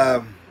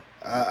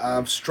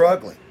I'm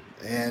struggling,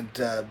 and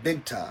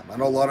big time. I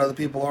know a lot of other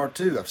people are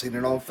too. I've seen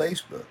it on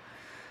Facebook.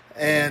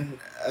 And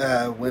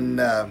when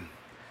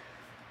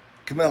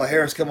Kamala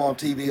Harris come on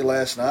TV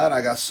last night,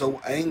 I got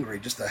so angry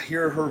just to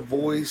hear her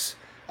voice.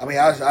 I mean,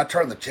 I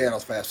turned the channel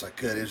as fast as I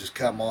could. It was just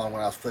come on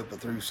when I was flipping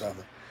through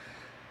something.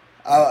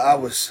 I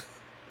was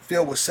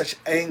filled with such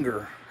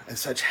anger and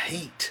such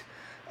hate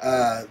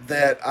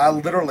that I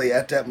literally,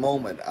 at that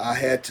moment, I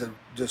had to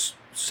just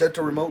set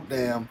the remote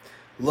down,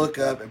 look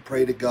up, and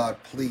pray to God,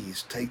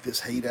 please take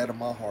this hate out of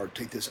my heart,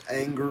 take this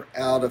anger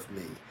out of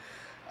me.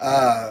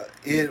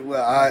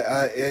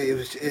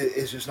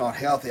 It's just not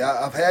healthy.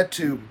 I've had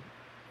to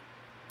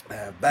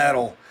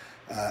battle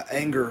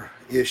anger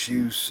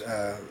issues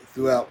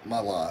throughout my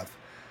life,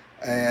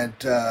 and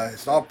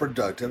it's not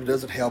productive. It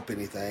doesn't help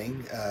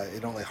anything.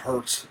 It only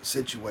hurts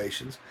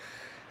situations,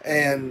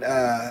 and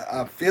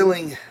I'm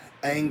feeling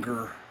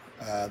anger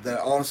that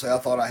honestly I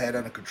thought I had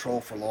under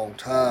control for a long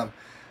time,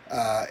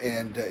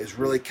 and is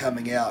really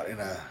coming out in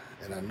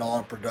a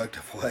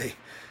non-productive way.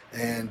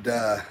 And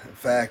in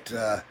fact,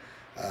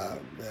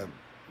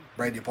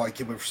 Brady probably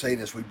killed me for saying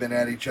this. We've been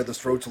at each other's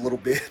throats a little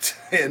bit,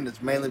 and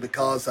it's mainly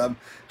because I'm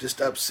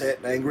just upset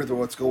and angry with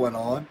what's going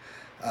on.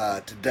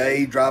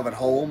 Today, driving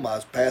home, I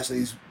was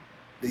passing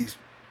these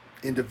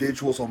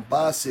individuals on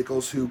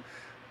bicycles who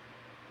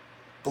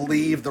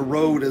believe the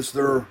road is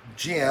their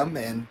gym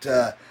and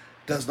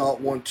does not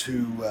want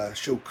to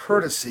show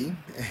courtesy.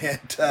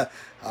 And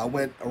I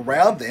went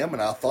around them,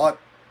 and I thought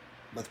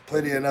with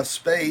plenty enough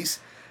space,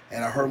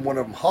 and I heard one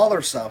of them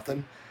holler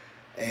something,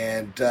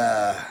 and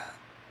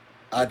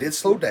I did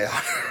slow down.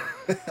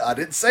 I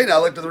didn't say that. I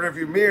looked in the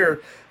rearview mirror.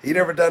 He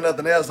never done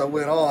nothing else. I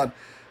went on.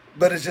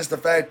 But it's just the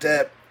fact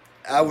that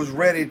I was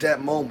ready at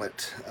that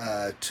moment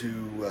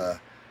to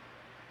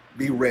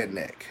be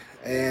redneck.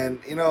 And,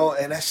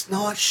 and that's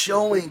not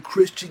showing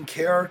Christian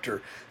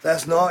character.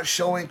 That's not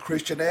showing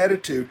Christian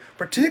attitude,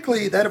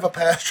 particularly that of a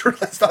pastor.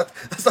 That's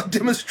not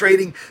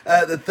demonstrating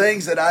the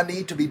things that I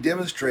need to be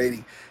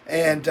demonstrating.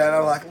 And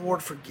I'm like,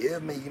 Lord,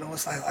 forgive me.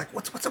 It's like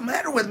what's the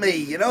matter with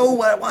me?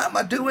 Why am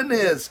I doing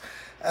this?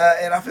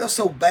 And I feel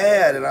so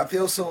bad, and I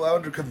feel so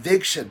under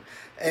conviction.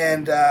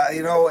 And,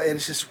 and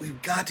it's just,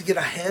 we've got to get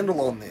a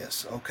handle on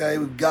this, okay?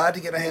 We've got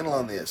to get a handle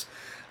on this.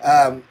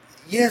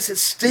 Yes, it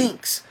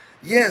stinks.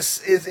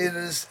 Yes, it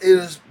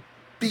is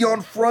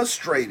beyond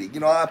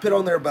frustrating. I put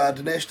on there by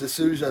Dinesh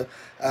D'Souza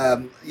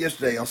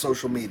yesterday on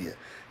social media.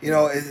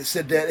 It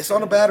said that it's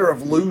not a matter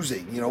of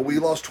losing. We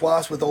lost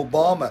twice with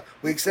Obama.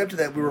 We accepted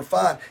that. We were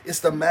fine. It's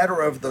the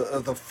matter of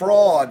the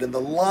fraud and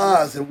the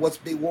lies and what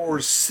we're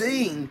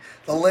seeing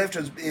the left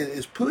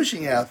is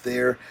pushing out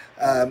there.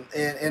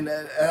 And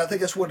I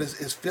think that's what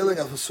is filling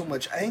us with so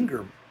much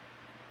anger.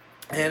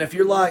 And if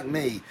you're like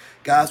me,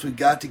 guys, we've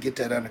got to get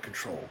that under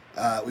control.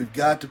 We've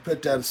got to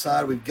put that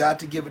aside. We've got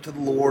to give it to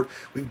the Lord.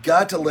 We've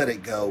got to let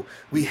it go.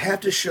 We have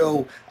to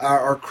show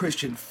our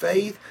Christian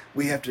faith.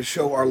 We have to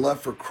show our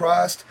love for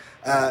Christ.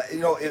 I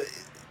know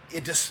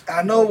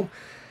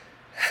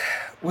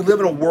we live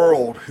in a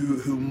world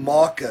who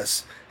mock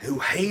us, who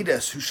hate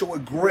us, who show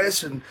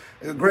aggression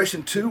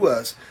to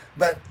us.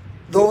 But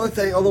the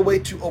only way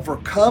to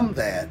overcome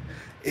that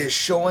is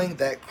showing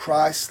that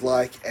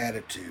Christ-like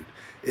attitude.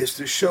 Is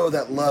to show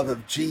that love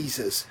of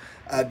Jesus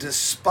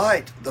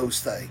despite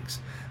those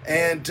things.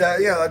 And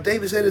like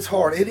David said, it's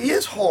hard. It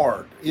is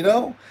hard,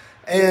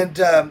 and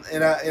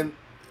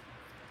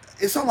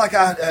it's not like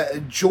I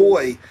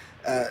enjoy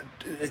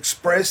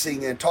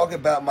expressing and talking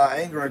about my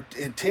anger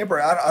and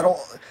temper. I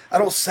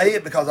don't say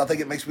it because I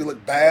think it makes me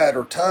look bad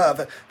or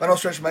tough. But no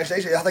stretch of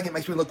imagination, I think it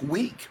makes me look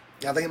weak.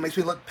 I think it makes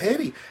me look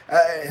petty,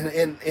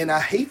 and I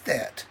hate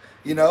that.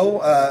 I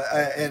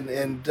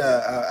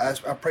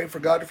pray for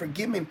God to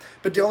forgive me.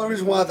 But the only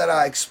reason why that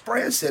I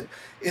express it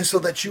is so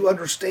that you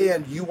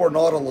understand you are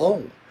not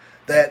alone.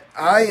 That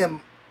I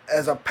am,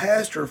 as a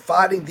pastor,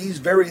 fighting these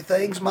very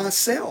things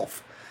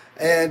myself.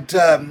 And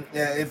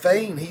in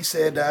Fain, he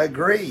said, I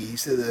agree. He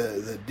said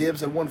the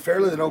Dibs have won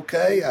fairly, then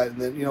okay.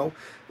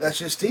 That's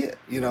just it,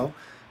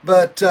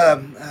 But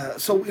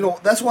so,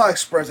 that's why I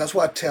express, that's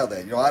why I tell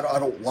that. I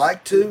don't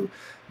like to.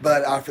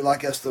 But I feel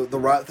like that's the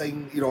right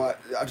thing.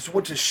 I just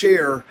want to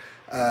share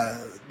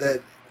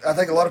that I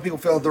think a lot of people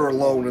feel they're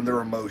alone in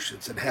their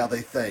emotions and how they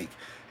think.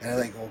 And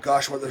I think, well,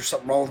 gosh, there's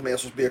something wrong with me. I'm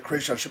supposed to be a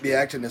Christian. I should be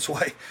acting this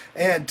way.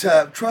 And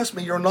trust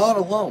me, you're not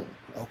alone,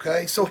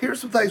 okay? So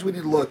here's some things we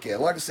need to look at.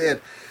 Like I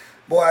said,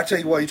 boy, I tell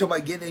you what, you're talking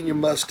about getting in your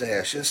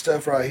mustache. This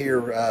stuff right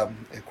here,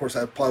 of course,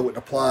 I probably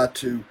wouldn't apply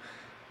to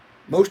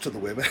most of the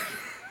women.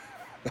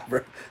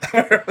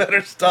 I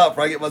better stop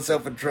or I get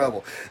myself in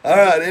trouble. All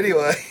right,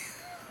 anyway.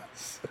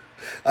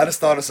 I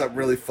just thought of something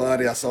really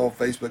funny I saw on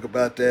Facebook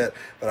about that,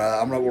 but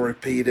I'm not going to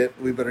repeat it.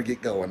 We better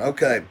get going.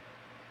 Okay.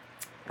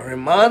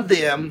 Remind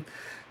them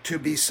to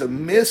be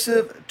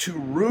submissive to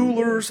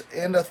rulers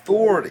and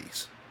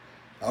authorities.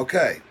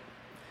 Okay.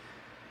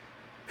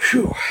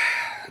 Whew.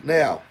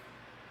 Now,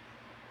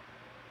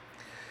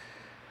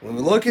 when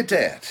we look at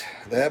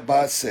that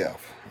by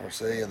itself, or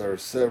say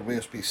we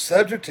must be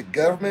subject to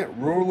government,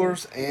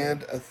 rulers,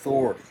 and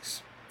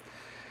authorities.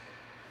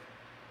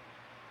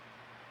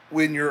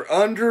 When you're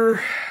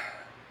under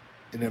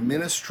an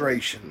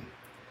administration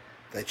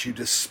that you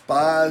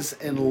despise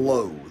and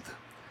loathe,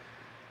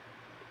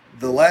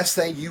 the last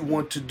thing you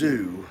want to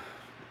do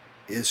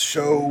is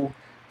show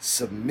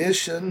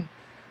submission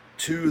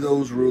to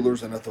those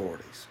rulers and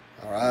authorities.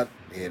 All right?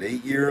 He had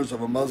 8 years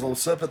of a Muslim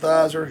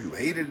sympathizer who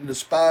hated and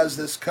despised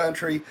this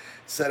country,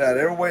 set out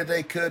every way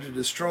they could to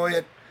destroy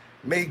it,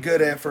 made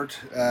good effort,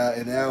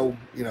 and now,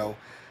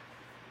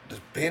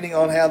 depending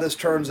on how this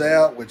turns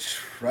out, which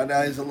right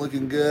now isn't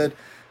looking good,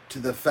 to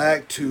the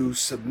fact to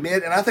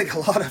submit, and I think a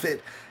lot of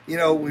it,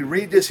 we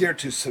read this here,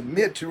 to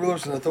submit to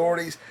rulers and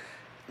authorities,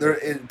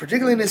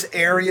 particularly in this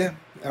area,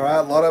 all right,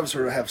 a lot of us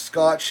have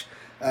Scotch,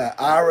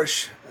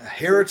 Irish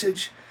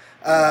heritage.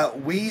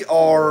 We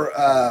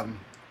are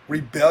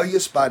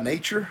rebellious by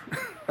nature,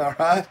 all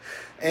right,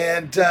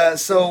 and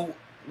so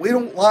we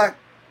don't like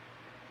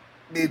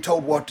being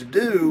told what to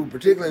do,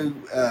 particularly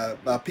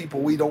by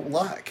people we don't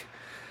like.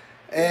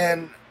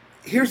 And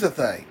here's the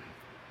thing.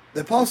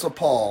 The Apostle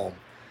Paul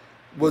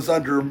was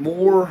under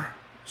more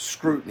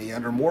scrutiny,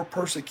 under more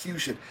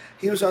persecution.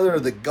 He was under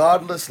the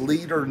godless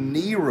leader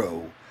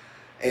Nero,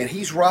 and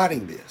he's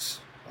writing this.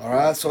 All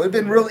right, so it'd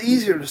been real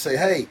easier to say,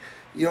 hey,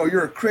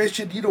 you're a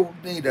Christian. You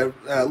don't need to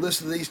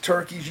listen to these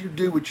turkeys. You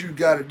do what you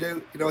got to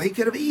do. He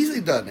could have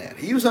easily done that.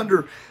 He was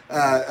under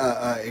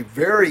a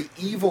very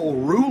evil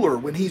ruler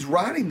when he's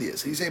writing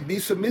this. He said, be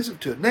submissive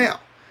to it.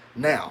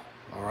 Now,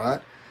 all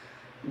right.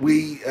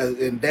 We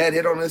and Dad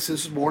hit on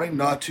this morning,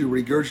 not to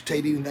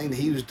regurgitate anything that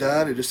he was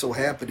done. It just so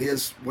happened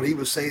what he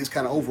was saying is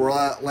kind of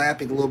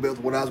overlapping a little bit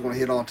with what I was going to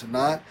hit on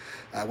tonight.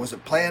 I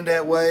wasn't planned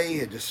that way.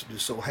 It just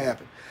so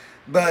happened.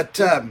 But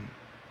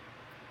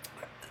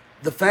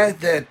the fact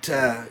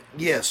that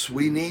yes,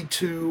 we need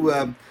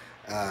to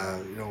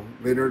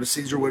render to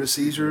Caesar what is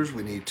Caesar's.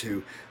 We need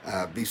to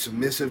be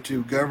submissive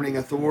to governing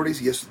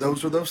authorities. Yes,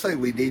 those are those things.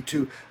 We need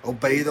to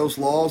obey those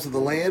laws of the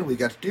land. We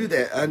got to do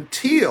that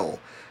until.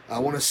 I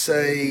want to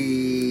say,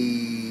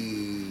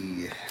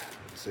 is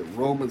it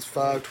Romans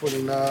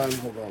 5:29?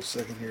 Hold on a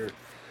second here.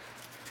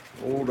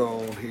 Hold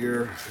on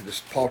here. It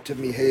just popped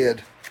in my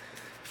head.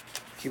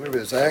 Can't remember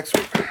his Acts.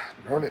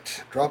 Darn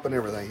it, dropping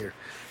everything here.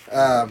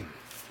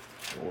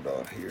 Hold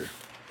on here.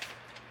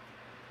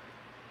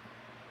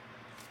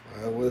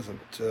 Well, it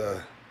wasn't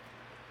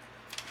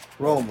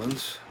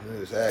Romans. It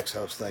was Acts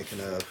I was thinking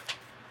of.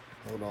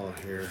 Hold on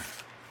here.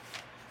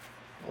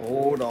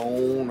 Hold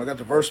on. I got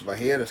the verse in my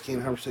head. I just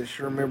can't 100%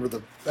 sure remember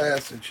the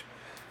passage.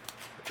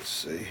 Let's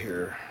see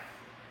here.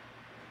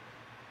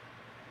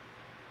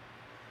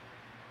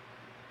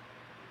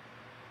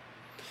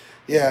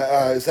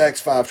 Yeah, it's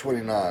Acts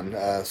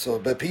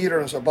 5:29. But Peter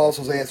and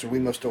apostles answered, we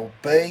must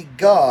obey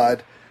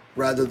God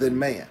rather than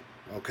man.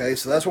 Okay,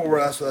 so that's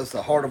that's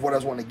the heart of what I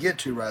was wanting to get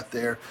to right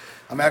there.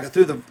 I mean, I could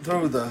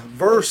throw the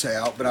verse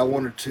out, but I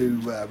wanted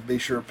to be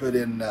sure to put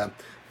in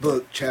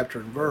book, chapter,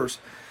 and verse.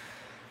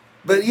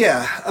 But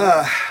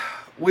yeah,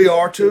 we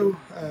are to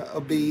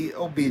be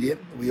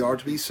obedient. We are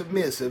to be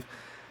submissive,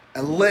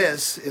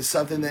 unless it's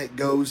something that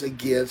goes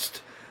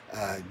against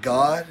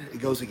God. It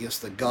goes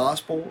against the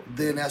gospel.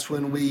 Then that's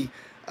when we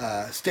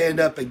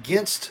stand up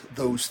against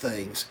those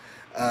things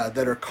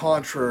that are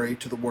contrary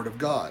to the Word of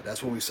God.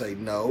 That's when we say,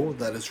 no,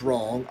 that is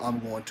wrong. I'm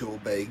going to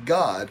obey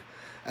God,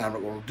 and I'm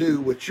not going to do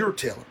what you're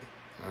telling me.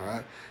 All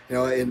right.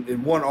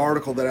 In one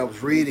article that I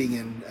was reading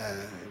in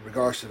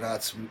regards to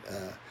tonight's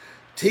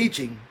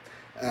teaching.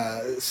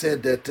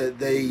 Said that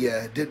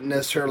they didn't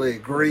necessarily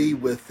agree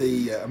with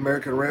the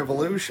American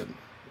Revolution,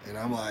 and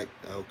I'm like,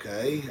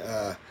 okay,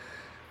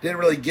 didn't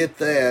really get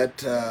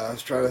that. I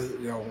was trying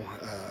to,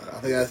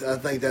 I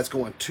think that's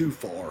going too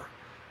far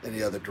in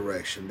the other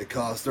direction,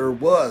 because there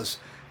was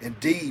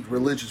indeed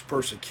religious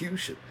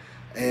persecution,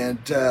 and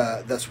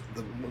that's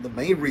the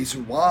main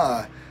reason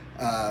why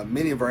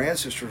many of our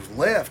ancestors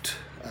left,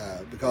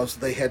 because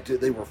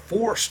they were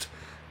forced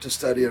to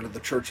study under the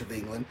Church of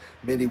England.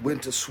 Many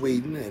went to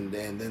Sweden, and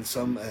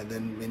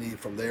then many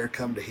from there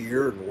come to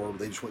here, or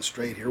they just went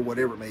straight here,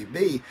 whatever it may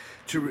be,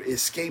 to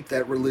escape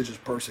that religious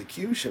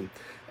persecution.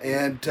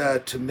 And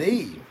to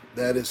me,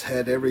 that has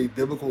had every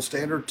biblical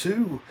standard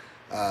to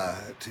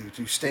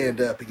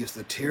stand up against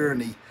the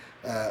tyranny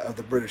of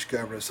the British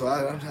government. So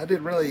I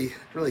didn't really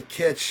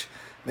catch.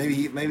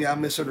 Maybe I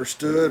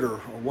misunderstood or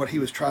what he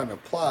was trying to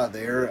apply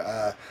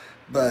there,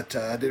 but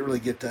I didn't really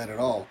get that at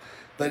all.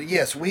 But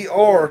yes, we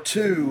are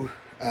to.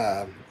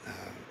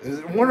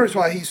 One reason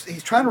why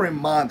he's trying to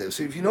remind us.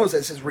 If you notice, that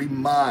it says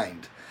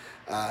remind,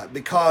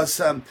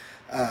 because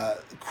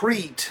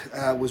Crete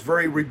was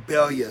very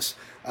rebellious.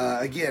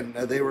 Again,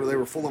 they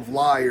were full of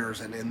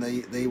liars, and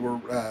they were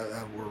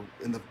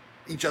in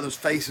each other's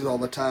faces all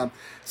the time.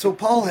 So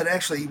Paul had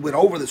actually went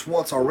over this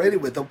once already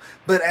with them,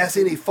 but as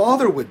any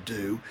father would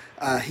do,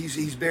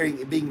 he's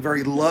being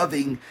very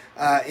loving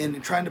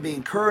and trying to be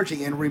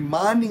encouraging and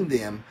reminding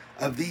them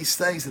of these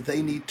things that they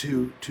need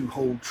to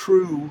hold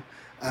true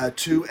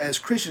to as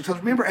Christians. Because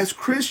remember, as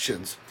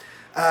Christians,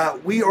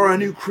 we are a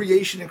new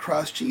creation in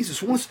Christ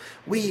Jesus. Once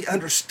we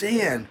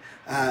understand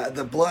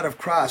the blood of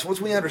Christ,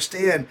 once we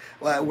understand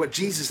what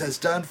Jesus has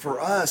done for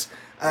us,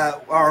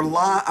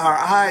 our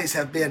eyes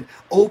have been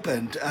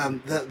opened,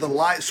 the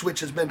light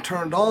switch has been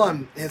turned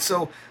on, and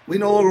so we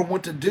no longer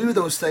want to do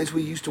those things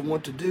we used to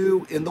want to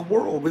do in the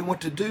world. We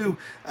want to do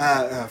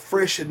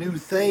fresh and new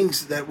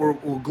things that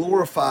will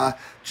glorify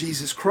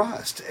Jesus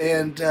Christ.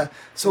 And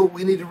so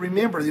we need to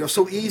remember,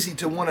 so easy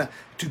to want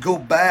to go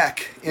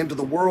back into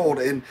the world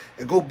and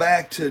go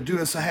back to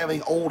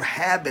having old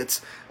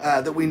habits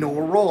that we know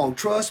are wrong.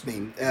 Trust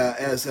me, like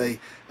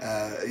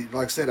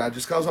I said,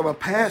 just because I'm a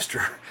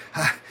pastor,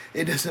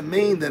 it doesn't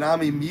mean that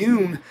I'm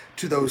immune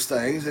to those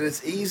things. And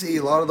it's easy.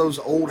 A lot of those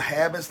old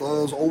habits, a lot of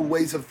those old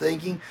ways of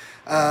thinking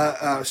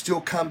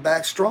still come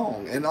back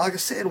strong. And like I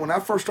said, when I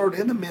first started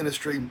in the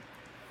ministry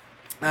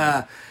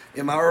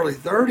in my early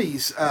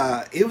 30s,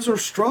 it was a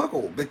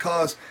struggle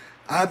because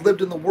I'd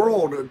lived in the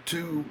world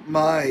to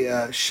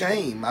my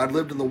shame. I'd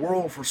lived in the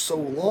world for so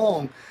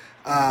long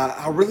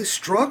I really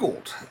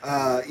struggled,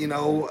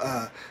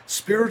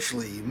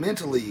 spiritually,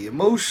 mentally,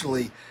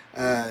 emotionally,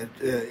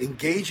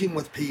 engaging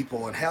with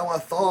people and how I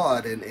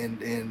thought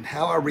and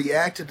how I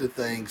reacted to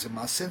things and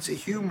my sense of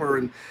humor.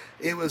 And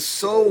it was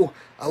so,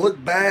 I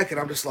look back and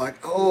I'm just like,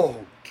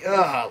 oh,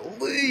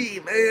 golly,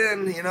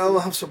 man,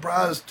 I'm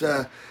surprised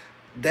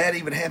Dad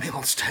even had me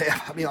on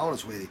staff. I'll be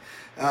honest with you.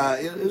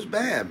 It was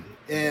bad.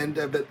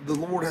 But the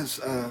Lord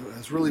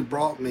has really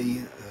brought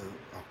me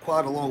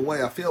quite a long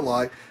way, I feel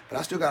like, but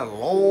I still got a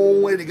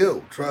long way to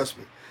go. Trust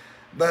me.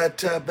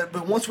 But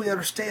once we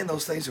understand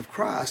those things of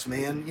Christ,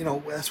 man,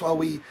 that's why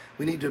we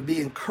need to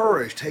be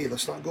encouraged. Hey,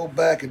 let's not go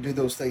back and do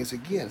those things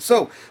again.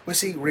 So we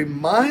see,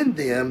 remind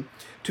them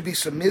to be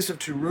submissive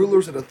to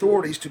rulers and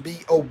authorities, to be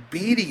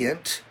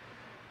obedient.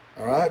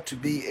 All right, to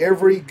be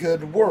every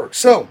good work.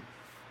 So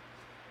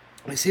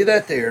we see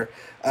that there,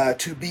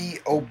 to be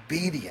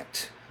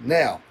obedient.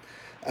 Now,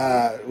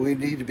 we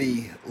need to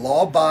be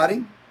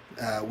law-abiding.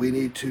 We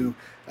need to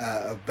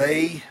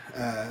obey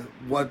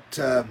what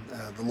the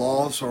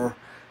laws are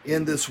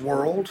in this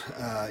world.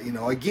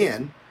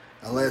 Again,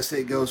 unless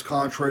it goes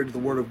contrary to the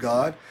Word of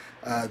God,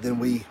 then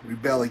we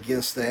rebel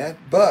against that.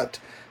 But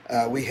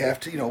we have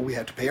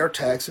to pay our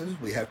taxes.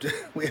 We have to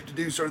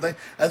do certain things.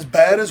 As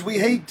bad as we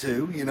hate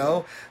to,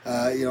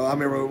 I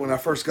remember when I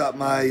first got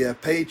my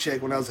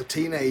paycheck when I was a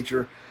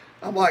teenager.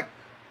 I'm like,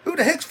 who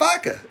the heck's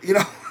FICA?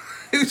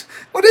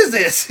 What is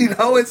this?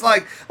 It's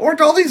like I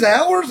worked all these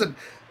hours and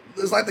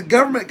it's like the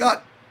government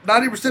got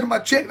 90% of my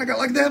check and I got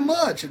like that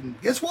much. And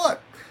guess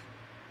what?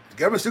 The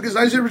government still gets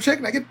 90% of my check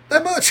and I get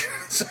that much.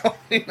 So,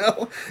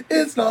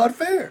 it's not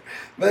fair.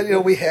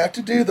 But, we have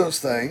to do those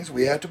things.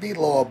 We have to be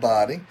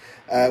law-abiding.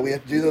 We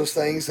have to do those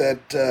things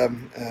that,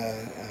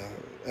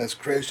 as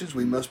Christians,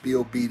 we must be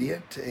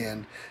obedient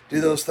and do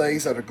those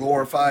things that are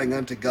glorifying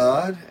unto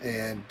God,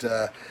 and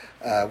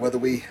whether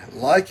we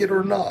like it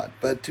or not.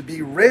 But to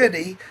be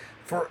ready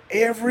for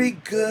every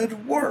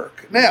good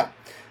work. Now,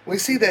 we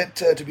see that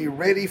to be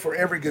ready for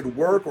every good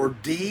work or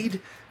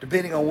deed,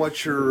 depending on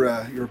what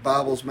your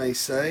Bibles may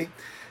say.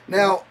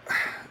 Now,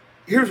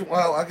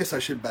 I guess I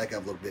should back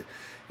up a little bit.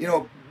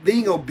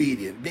 Being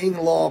obedient, being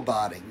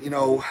law-abiding.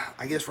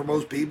 I guess for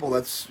most people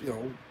that's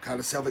kind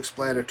of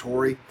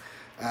self-explanatory.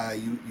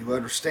 You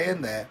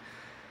understand that,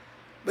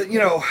 but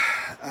there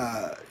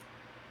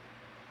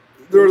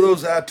are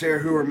those out there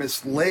who are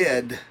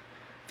misled,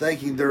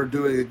 thinking they're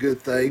doing a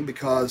good thing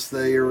because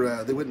they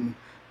wouldn't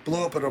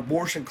blew up an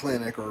abortion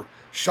clinic or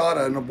shot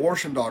an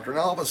abortion doctor. And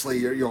obviously,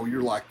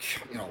 you're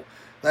like,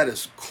 that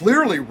is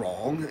clearly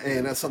wrong,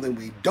 and that's something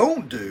we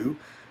don't do.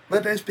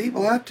 But there's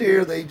people out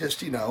there, they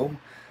just, they're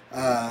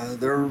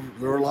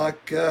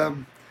like, I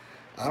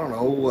don't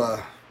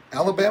know,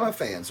 Alabama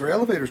fans. Their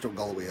elevators don't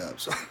go all the way up.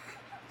 So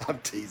I'm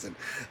teasing.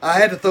 I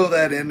had to throw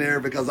that in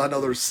there because I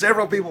know there's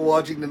several people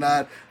watching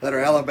tonight that are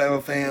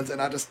Alabama fans, and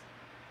I just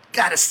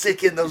got to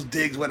stick in those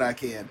digs when I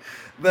can.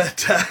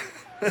 But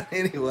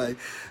anyway,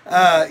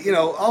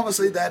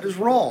 obviously that is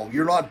wrong.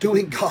 You're not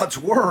doing God's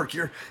work.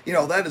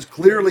 That is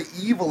clearly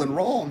evil and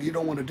wrong. You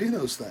don't want to do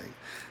those things.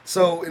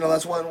 So,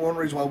 that's one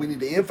reason why we need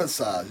to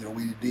emphasize,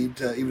 we need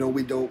to,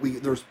 even though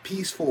there's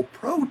peaceful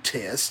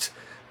protest.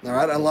 All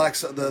right, unlike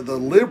the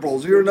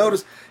liberals, you ever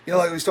notice,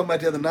 like we was talking about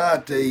the other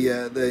night,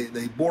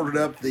 they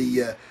boarded up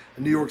the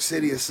New York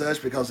City as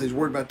such because they was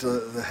worried about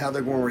how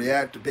they're going to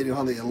react depending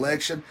on the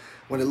election.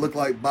 When it looked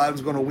like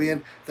Biden's going to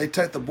win, they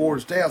took the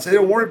boards down. So they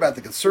don't worry about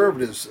the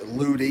conservatives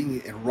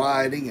looting and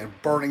rioting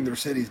and burning their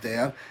cities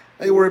down.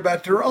 They worry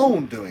about their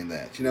own doing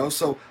that,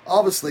 So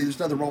obviously there's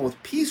nothing wrong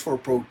with peaceful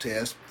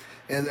protest.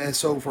 And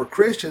so for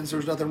Christians,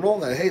 there's nothing wrong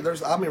with that. Hey,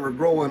 I remember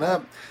growing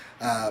up,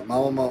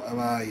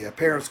 my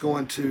parents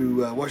going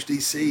to Washington,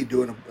 D.C.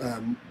 doing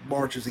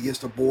marches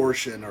against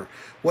abortion or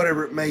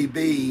whatever it may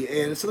be,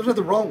 and so there's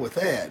nothing wrong with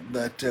that.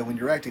 But when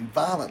you're acting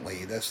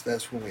violently,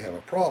 that's when we have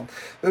a problem.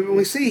 But when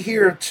we see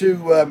here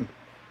what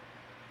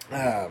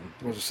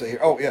does it say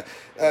here? Oh yeah,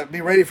 be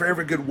ready for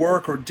every good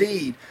work or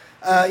deed.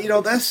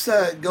 That's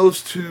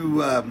goes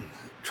to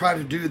try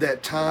to do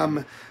that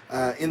time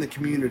in the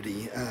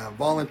community,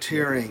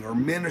 volunteering or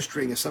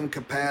ministering in some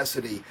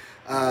capacity,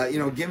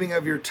 giving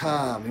of your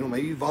time.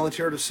 Maybe you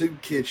volunteer at a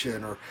soup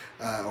kitchen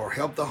or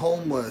help the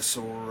homeless,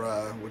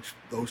 or which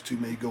those two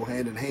may go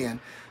hand in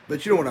hand.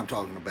 But you know what I'm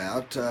talking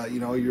about.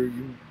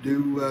 You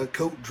do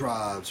coat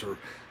drives, or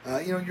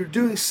you're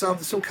doing some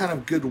kind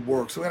of good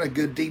work, some kind of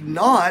good deed,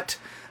 not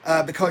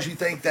because you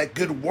think that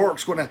good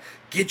work's going to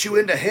get you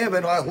into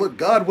heaven. Oh, look,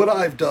 God, what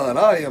I've done.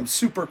 I am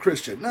super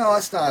Christian. No,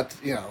 that's not,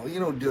 you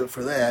don't do it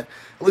for that.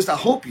 At least I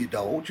hope you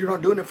don't. You're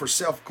not doing it for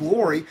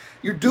self-glory.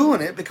 You're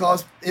doing it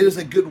because it is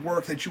a good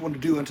work that you want to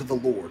do unto the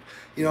Lord.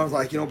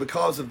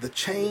 Because of the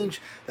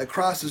change that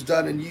Christ has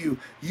done in you,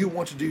 you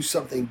want to do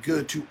something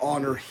good to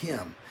honor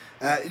Him.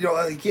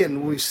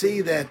 Again, when we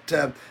see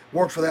that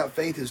works without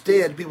faith is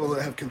dead, people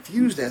have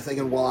confused that,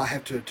 thinking, well, I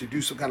have to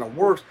do some kind of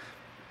work.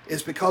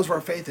 it's because of our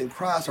faith in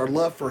Christ, our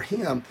love for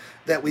Him,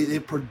 that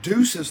it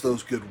produces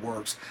those good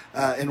works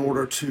in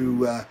order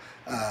to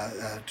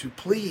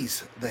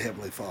please the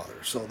Heavenly Father.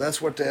 So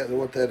that's what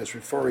that is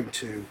referring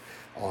to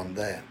on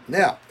that.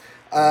 Now,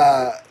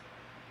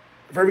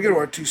 very good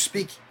word, to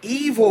speak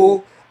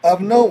evil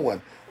of no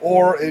one,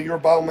 or your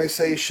Bible may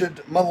say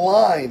should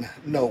malign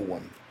no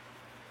one.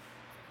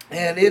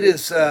 And it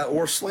is,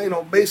 or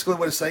slander, basically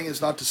what it's saying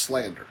is not to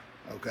slander,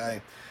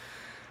 okay?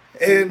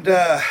 And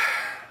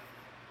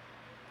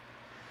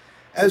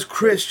as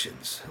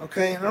Christians,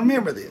 okay, and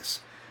remember this,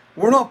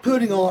 we're not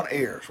putting on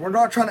airs. We're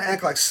not trying to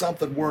act like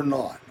something we're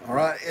not, all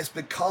right? It's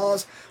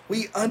because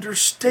we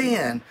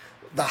understand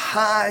the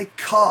high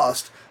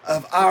cost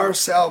of our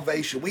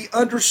salvation. We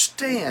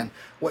understand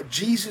what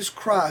Jesus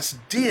Christ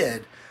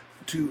did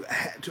to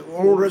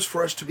order us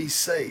for us to be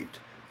saved,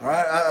 all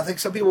right? I think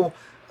some people,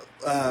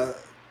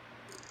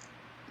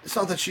 it's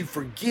not that you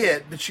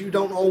forget, but you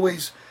don't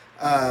always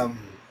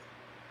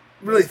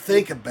really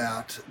think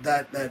about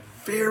that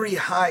very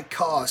high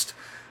cost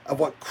of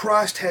what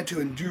Christ had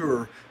to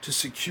endure to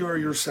secure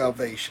your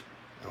salvation,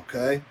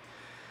 okay?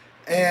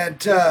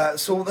 And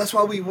so that's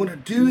why we want to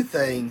do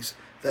things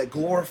that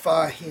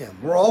glorify Him.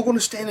 We're all going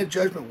to stand in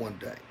judgment one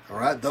day, all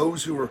right?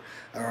 Those who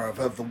are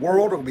of the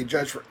world are going to be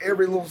judged for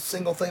every little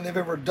single thing they've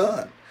ever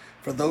done.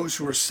 For those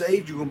who are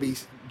saved, you're going to be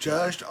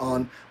judged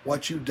on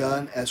what you've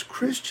done as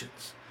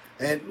Christians.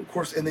 And of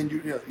course, and then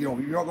you're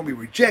not going to be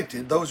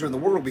rejected. Those who are in the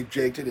world will be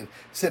rejected and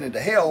sent into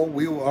hell.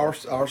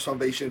 Our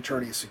salvation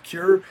eternity is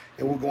secure,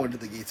 and we'll go into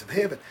the gates of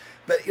heaven.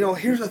 But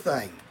here's the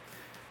thing.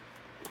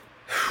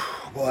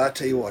 Well, I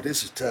tell you what,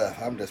 this is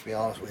tough. I'm just be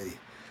honest with you.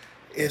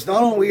 It's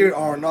not only we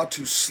are not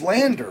to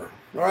slander,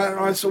 all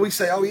right? So we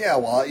say, oh yeah,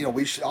 well,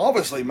 we should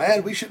obviously,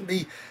 man, we shouldn't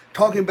be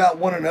talking about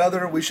one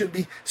another. We shouldn't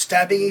be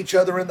stabbing each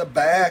other in the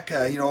back,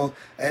 and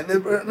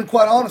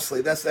quite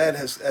honestly, that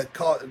has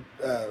caused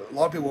a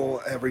lot of people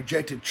have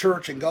rejected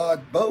church and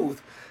God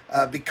both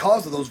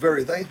because of those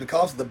very things,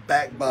 because of the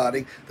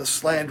backbiting, the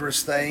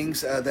slanderous things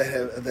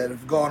that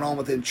have gone on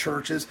within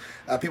churches.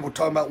 People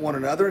talking about one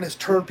another, and it's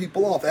turned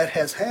people off. That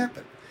has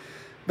happened.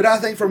 But I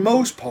think for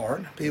most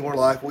part, people are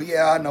like, well,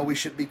 yeah, I know we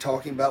should be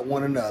talking about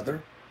one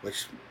another,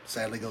 which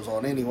sadly goes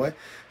on anyway.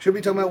 Should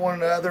be talking about one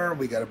another.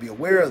 We got to be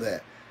aware of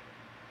that.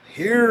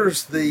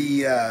 Here's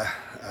the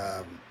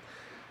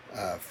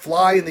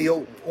fly in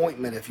the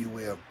ointment, if you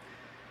will.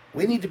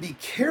 We need to be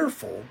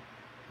careful.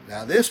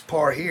 Now, this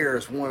part here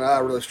is one I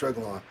really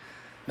struggle on.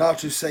 Not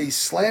to say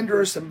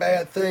slanderous and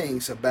bad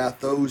things about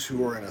those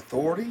who are in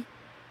authority,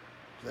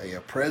 say a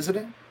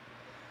president,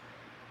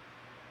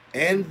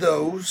 and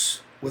those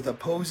with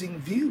opposing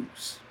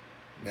views.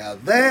 Now,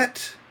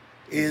 that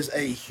is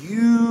a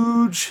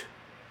huge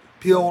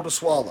pill to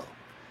swallow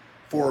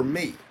for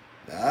me.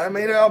 Now, I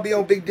may not be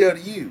a big deal to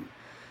you,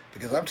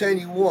 because I'm telling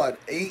you what,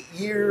 8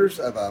 years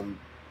of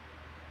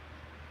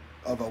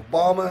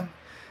Obama.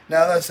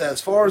 Now, that's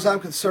as far as I'm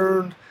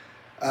concerned.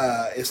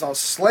 It's not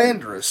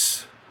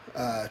slanderous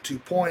to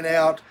point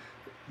out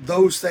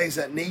those things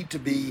that need to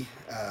be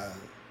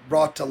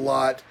brought to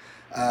light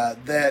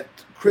that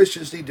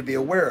Christians need to be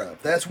aware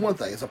of. That's one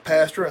thing. As a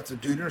pastor, that's a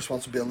duty and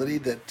responsibility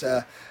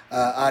that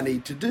I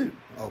need to do.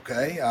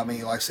 Okay? I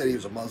mean, like I said, he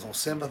was a Muslim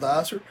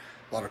sympathizer.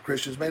 A lot of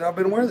Christians may not have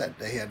been aware of that.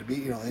 They had to be,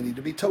 they need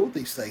to be told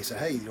these things. And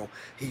hey,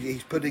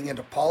 he's putting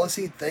into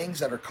policy things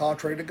that are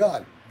contrary to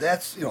God.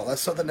 That's,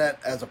 that's something that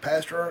as a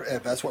pastor,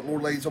 if that's what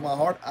Lord lays on my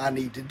heart, I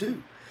need to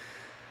do.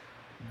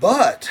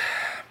 But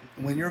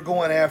when you're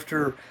going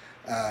after,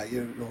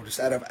 just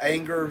out of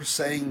anger,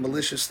 saying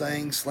malicious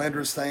things,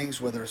 slanderous things,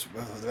 whether it's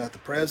about the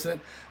president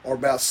or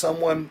about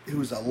someone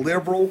who's a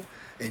liberal,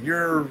 and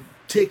you're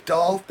ticked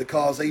off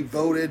because they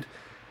voted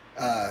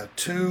and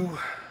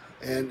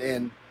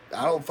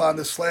I don't find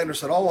this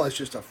slanderous at all. It's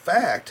just a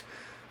fact.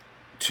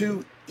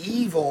 Two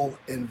evil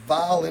and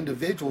vile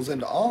individuals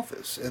into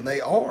office, and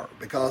they are,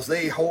 because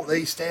they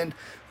stand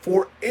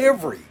for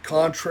every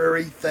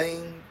contrary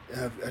thing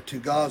to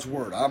God's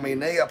word. I mean,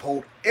 they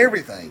uphold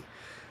everything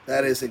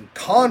that is in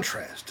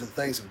contrast to the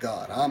things of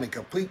God. I'm in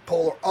complete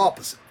polar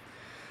opposite.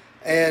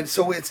 And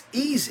so it's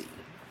easy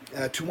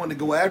to want to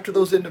go after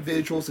those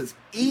individuals. It's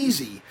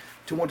easy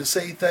to want to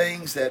say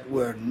things that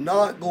would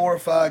not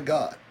glorify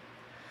God.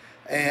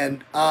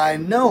 And I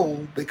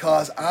know,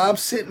 because I'm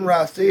sitting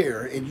right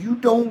there, and you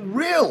don't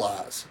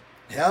realize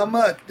how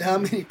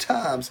many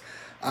times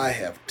I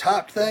have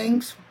typed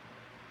things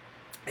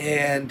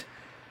and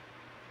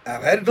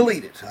I've had to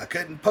delete it. I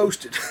couldn't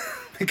post it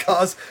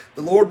because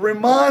the Lord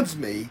reminds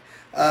me,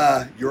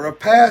 you're a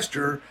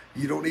pastor,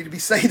 you don't need to be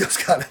saying those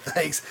kind of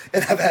things,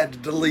 and I've had to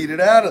delete it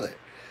out of there,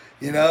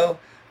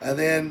 And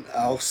then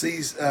I'll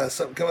see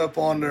something come up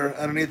on there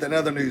underneath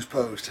another news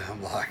post.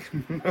 I'm like,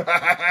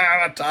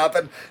 I'm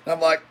typing, and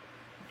I'm like,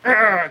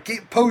 I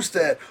can't post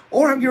that.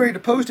 Or I'm getting ready to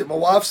post it. My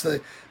wife's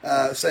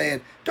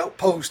saying, don't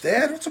post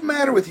that. What's the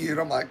matter with you? And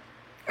I'm like,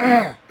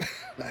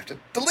 I have to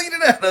delete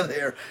it out of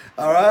there.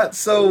 All right.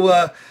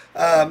 So,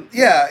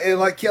 yeah, and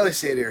like Kelly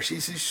said here,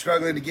 she's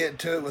struggling to get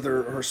into it with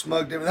her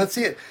smug. That's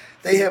it.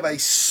 They have a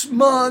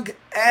smug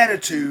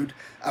attitude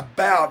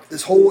about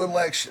this whole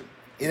election,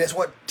 and it's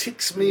what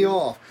ticks me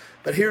off.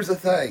 But here's the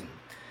thing: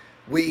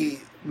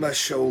 we must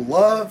show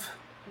love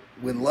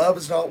when love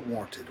is not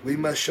warranted. We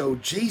must show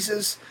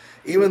Jesus,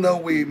 even though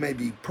we may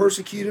be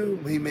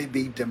persecuted, we may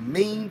be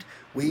demeaned.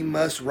 We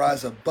must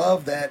rise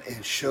above that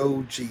and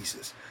show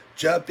Jesus.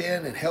 Jump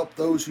in and help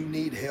those who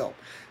need help.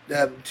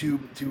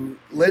 To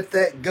let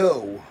that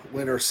go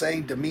when they're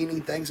saying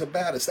demeaning things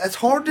about us. That's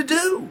hard to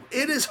do.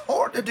 It is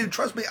hard to do.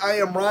 Trust me, I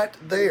am right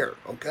there.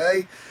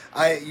 Okay,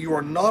 you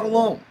are not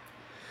alone.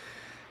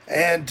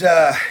 And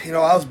I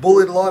was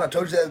bullied a lot. I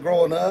told you that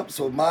growing up.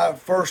 So my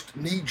first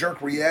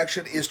knee-jerk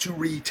reaction is to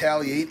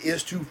retaliate,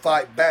 is to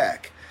fight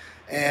back,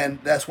 and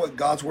that's what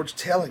God's word's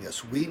telling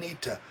us. We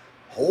need to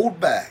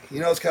hold back.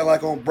 It's kind of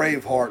like on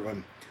Braveheart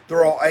when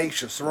they're all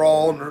anxious,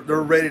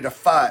 they're ready to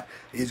fight.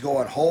 He's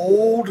going,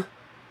 hold.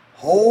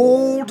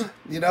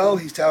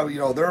 He's telling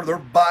they're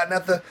biting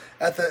at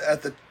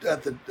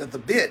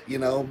the bit.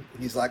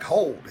 He's like,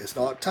 hold. It's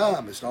not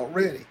time. It's not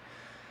ready.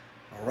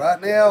 Well,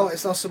 right now,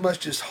 it's not so much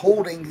just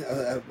holding.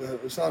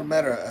 It's not a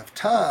matter of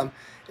time.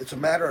 It's a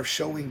matter of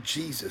showing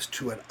Jesus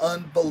to an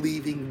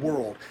unbelieving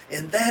world,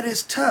 and that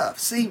is tough.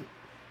 See.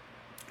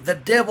 The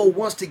devil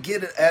wants to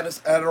get it at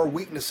us at our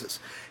weaknesses.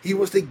 He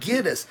wants to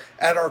get us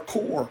at our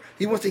core.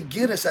 He wants to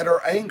get us at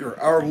our anger,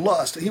 our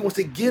lust. He wants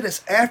to get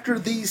us after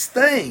these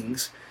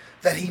things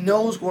that he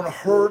knows going to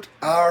hurt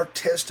our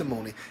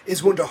testimony,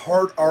 is going to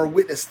hurt our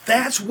witness.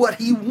 That's what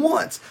he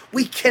wants.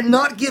 We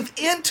cannot give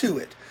into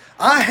it.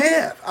 I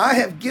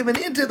have given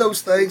into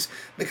those things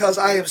because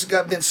I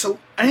have been so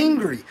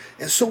angry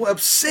and so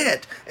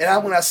upset.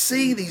 And when I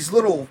see these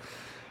little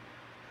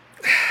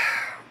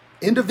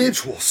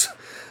individuals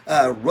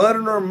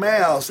running their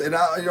mouths, and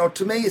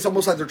to me, it's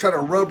almost like they're trying to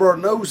rub our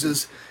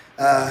noses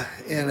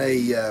in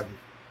a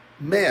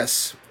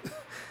mess,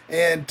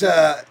 and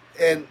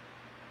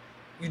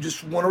you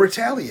just want to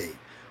retaliate.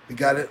 We've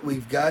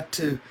got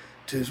to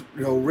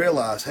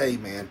realize, hey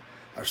man,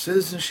 our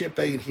citizenship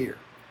ain't here.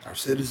 Our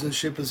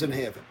citizenship is in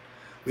heaven.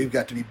 We've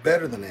got to be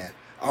better than that.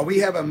 We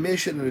have a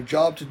mission and a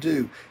job to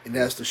do, and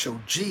that's to show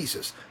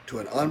Jesus to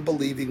an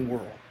unbelieving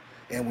world.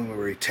 And when we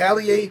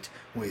retaliate,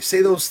 when we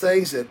say those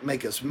things that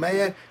make us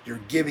mad,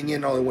 you're giving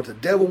in not only what the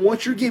devil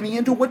wants, you're giving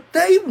in to what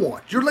they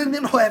want. You're letting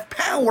them have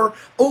power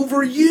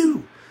over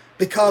you.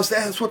 Because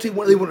that's what they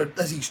want. They want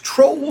to, as these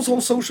trolls on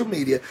social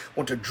media,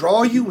 want to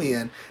draw you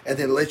in and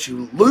then let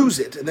you lose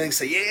it. And then they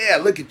say, yeah,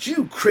 look at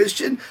you,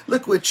 Christian.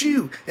 Look what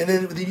you. And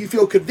then you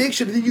feel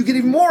conviction and then you get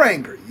even more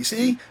angry. You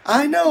see?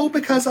 I know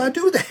because I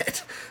do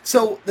that.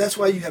 So that's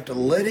why you have to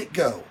let it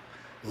go.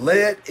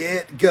 Let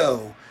it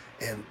go.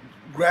 And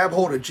grab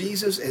hold of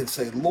Jesus and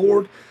say,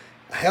 Lord,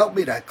 help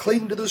me to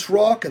cling to this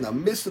rock in the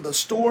midst of the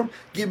storm.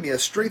 Give me a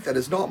strength that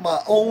is not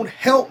my own.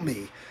 Help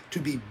me to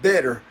be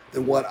better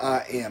than what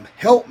I am.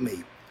 Help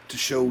me to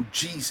show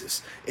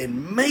Jesus.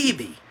 And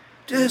maybe,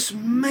 just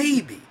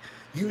maybe,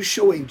 you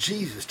showing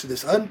Jesus to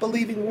this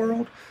unbelieving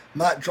world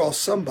might draw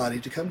somebody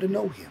to come to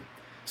know him.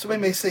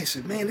 Somebody may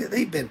say, man,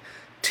 they've been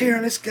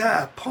tearing this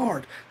guy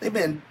apart. They've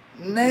been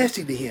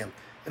nasty to him.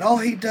 And all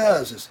he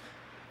does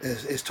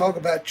is talk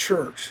about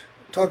church.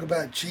 Talk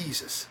about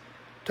Jesus.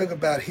 Talk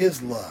about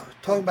his love.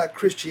 Talk about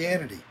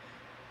Christianity.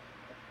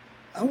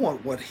 I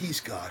want what he's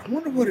got. I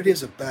wonder what it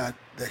is about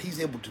that he's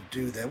able to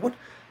do that.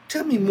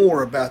 Tell me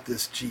more about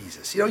this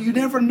Jesus. You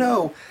never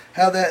know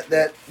how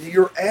that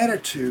your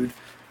attitude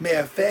may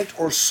affect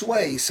or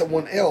sway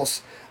someone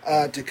else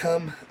to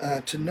come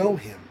to know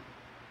him.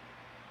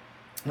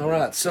 All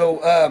right, so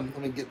let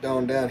me get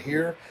down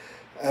here.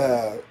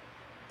 I'm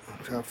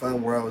trying to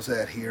find where I was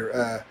at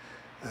here.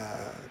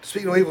 To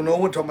speak no evil, no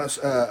one, talking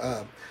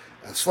about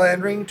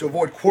slandering, to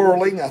avoid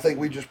quarreling. I think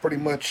we just pretty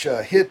much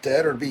hit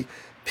that, or to be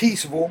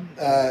peaceable.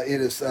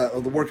 It is the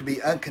word to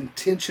be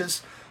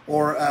uncontentious,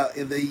 or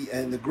in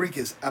the Greek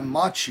is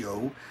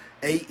amacho,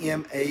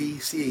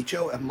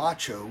 A-M-A-C-H-O,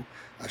 amacho.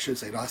 I should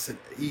say, I said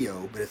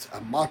eo, but it's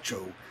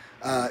amacho.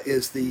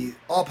 Is the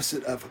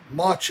opposite of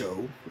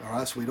macho. All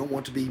right, so we don't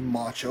want to be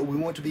macho. We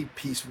want to be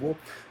peaceful.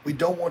 We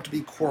don't want to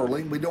be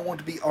quarreling. We don't want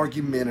to be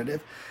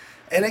argumentative.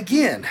 And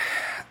again,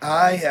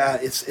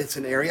 it's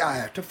an area I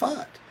have to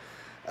fight.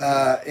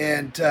 To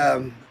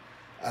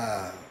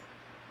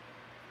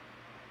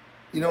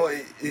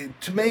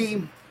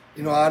me,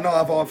 I know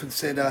I've often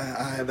said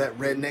I have that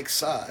redneck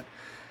side.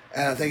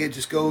 And I think it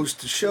just goes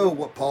to show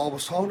what Paul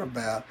was talking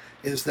about,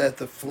 is that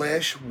the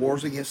flesh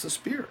wars against the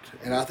spirit.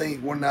 And I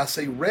think when I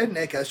say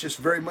redneck, that's just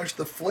very much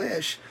the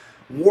flesh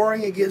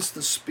warring against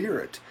the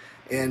spirit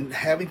and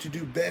having to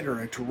do better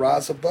and to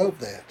rise above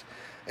that.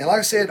 And like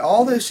I said,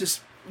 all this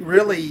just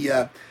really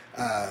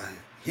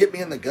hit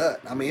me in the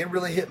gut. I mean, it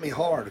really hit me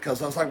hard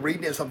because I was like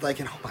reading this. I'm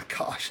thinking, oh my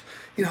gosh,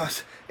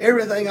 it's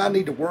everything I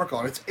need to work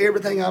on. It's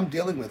everything I'm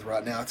dealing with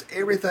right now. It's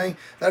everything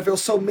that I feel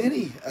so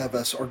many of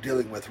us are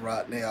dealing with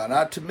right now.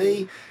 And to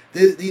me,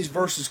 these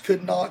verses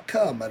could not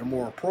come at a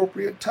more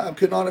appropriate time,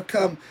 could not have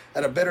come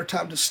at a better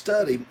time to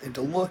study and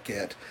to look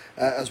at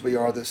as we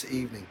are this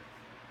evening.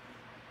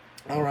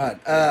 All right.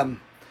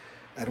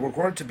 And we're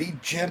going to be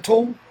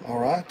gentle, all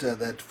right,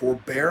 that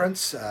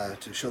forbearance,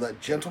 to show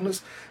that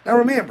gentleness. Now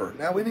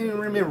we need to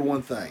remember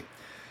one thing.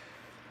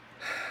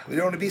 We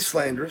don't want to be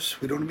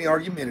slanderous. We don't want to be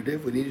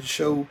argumentative. We need to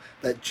show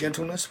that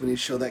gentleness. We need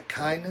to show that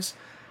kindness.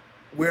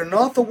 We're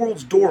not the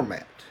world's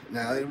doormat.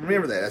 Now,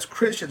 remember that. As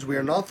Christians, we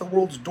are not the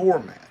world's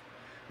doormat.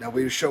 Now,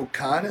 we show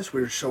kindness.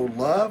 We show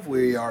love.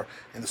 We are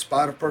in the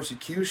spite of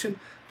persecution.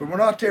 But we're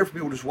not there for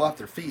people to just wipe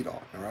their feet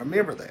on. Now,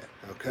 remember that,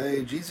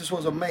 okay? Jesus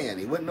was a man.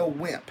 He wasn't no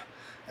wimp.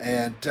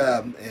 And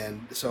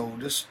so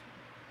just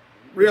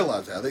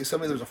realize that. I think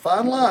there's a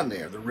fine line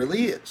there. There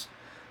really is.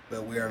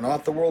 But we are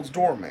not the world's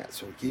doormat,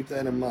 so keep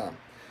that in mind.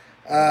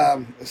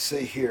 Let's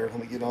see here.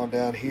 Let me get on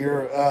down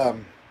here.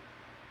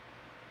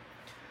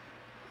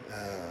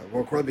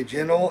 We're going to be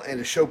gentle and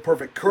to show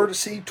perfect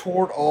courtesy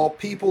toward all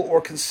people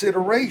or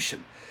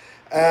consideration.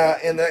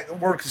 And that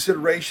word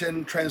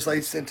consideration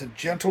translates into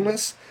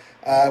gentleness.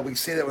 We can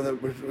see that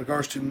with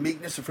regards to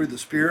meekness, the fruit of the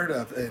Spirit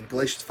in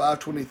Galatians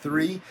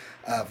 5:23,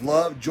 of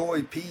love,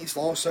 joy, peace,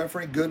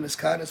 long-suffering, goodness,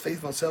 kindness,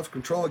 faithfulness,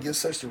 self-control.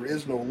 Against such there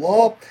is no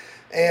law.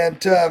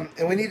 And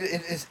we need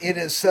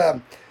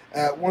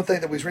one thing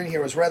that we was reading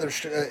here was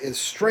is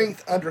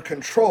strength under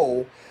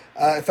control.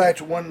 In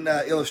fact, one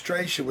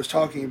illustration was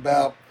talking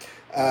about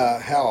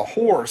how a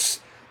horse,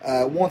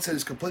 once it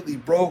is completely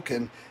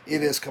broken,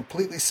 it is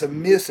completely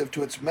submissive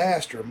to its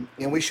master,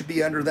 and we should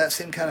be under that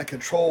same kind of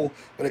control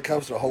when it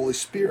comes to the Holy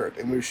Spirit,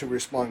 and we should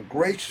respond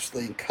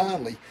graciously and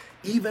kindly,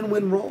 even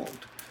when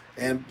wronged.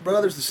 And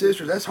brothers and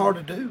sisters, that's hard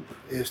to do,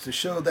 is to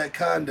show that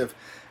kind of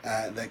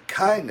that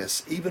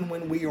kindness, even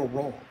when we are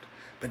wronged.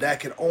 But that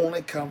can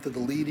only come through the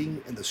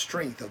leading and the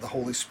strength of the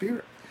Holy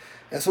Spirit.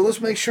 And so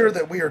let's make sure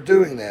that we are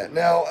doing that.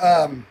 Now,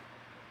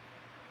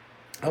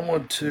 I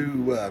want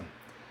to...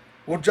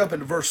 we'll jump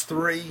into verse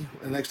 3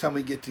 the next time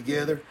we get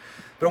together.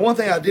 But one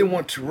thing I did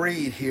want to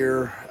read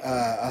here,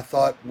 I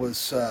thought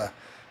was,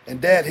 and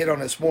Dad hit on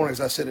this morning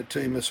as I sent it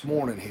to him this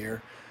morning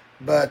here,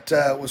 but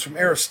it was from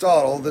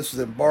Aristotle. This is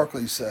in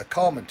Barclay's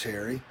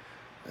commentary.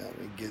 Let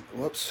me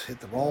hit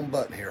the wrong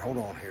button here. Hold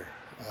on here.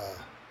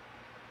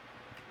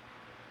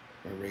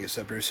 Let me bring this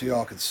up here so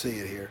y'all can see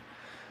it here.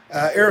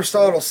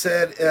 Aristotle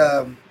said,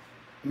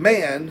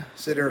 man,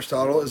 said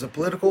Aristotle, is a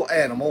political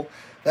animal.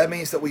 That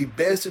means that we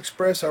best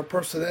express our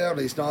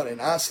personalities not in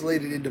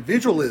isolated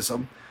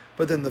individualism,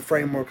 but in the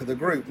framework of the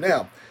group.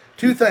 Now,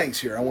 two things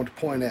here I want to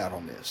point out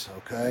on this,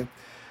 okay,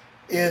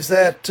 is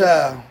that,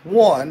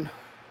 one,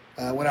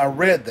 when I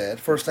read that,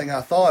 first thing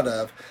I thought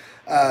of,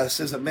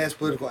 says that man's a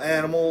political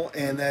animal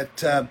and that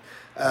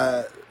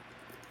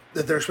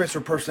they're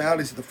expressing their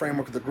personalities in the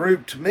framework of the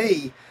group. To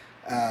me,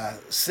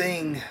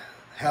 seeing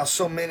how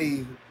so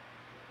many,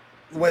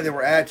 the way they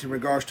were acting in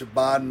regards to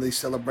Biden, these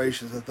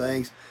celebrations and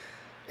things,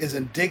 is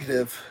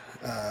indicative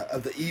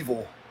of the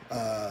evil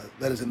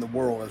that is in the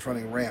world, that's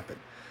running rampant.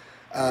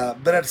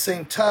 But at the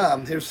same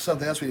time, here's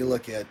something else we need to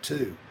look at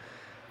too.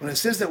 When it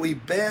says that we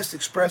best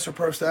express our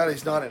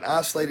personalities not in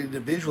isolated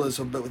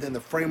individualism, but within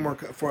the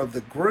framework of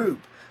the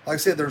group, like I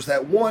said, there's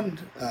that one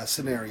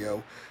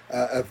scenario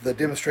of the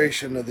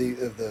demonstration of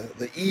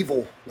the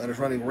evil that is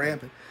running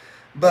rampant,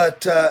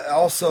 but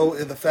also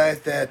in the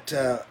fact that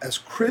as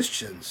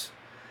Christians,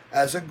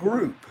 as a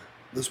group,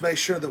 let's make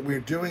sure that we're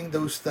doing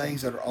those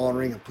things that are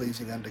honoring and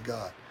pleasing unto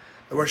God.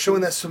 That we're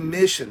showing that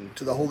submission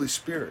to the Holy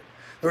Spirit.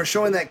 That we're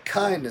showing that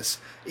kindness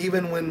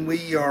even when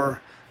we are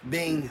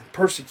being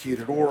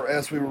persecuted, or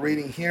as we were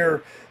reading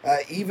here,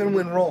 even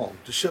when wrong.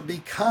 To be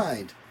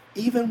kind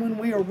even when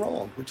we are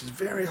wrong, which is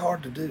very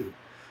hard to do.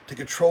 To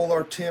control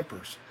our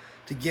tempers.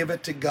 To give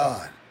it to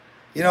God.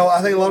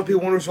 I think a lot of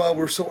people wonder why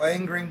we're so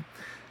angry.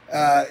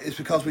 It's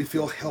because we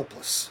feel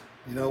helpless.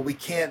 We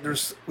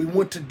can't, we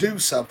want to do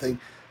something,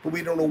 but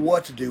we don't know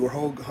what to do or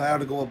how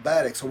to go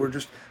about it. So we're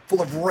just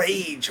full of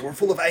rage, or we're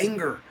full of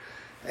anger.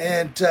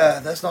 And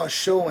that's not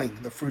showing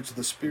the fruits of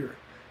the Spirit.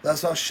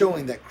 That's not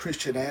showing that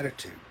Christian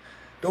attitude.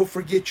 Don't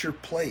forget your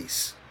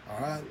place. All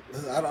right?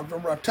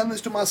 I'm telling this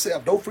to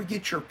myself. Don't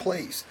forget your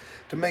place,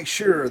 to make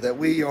sure that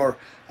we are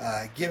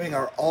giving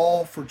our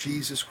all for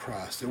Jesus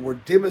Christ. And we're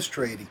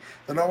demonstrating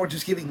that not we're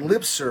just giving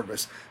lip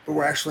service, but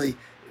we're actually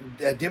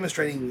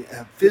demonstrating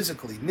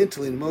physically,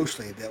 mentally, and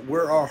emotionally that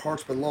where our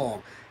hearts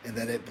belong, and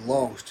that it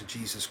belongs to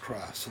Jesus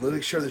Christ. So let's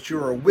make sure that you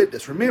are a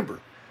witness. Remember,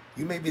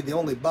 you may be the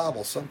only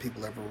Bible some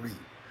people ever read.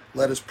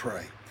 Let us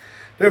pray.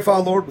 Dear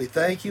Father, Lord, we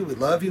thank you, we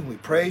love you, and we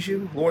praise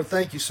you. Lord,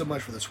 thank you so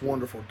much for this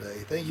wonderful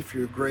day. Thank you for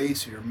your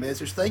grace, your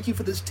message. Thank you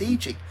for this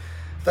teaching.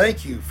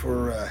 Thank you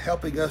for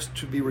helping us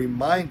to be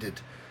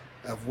reminded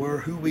of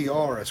who we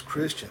are as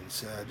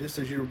Christians. Just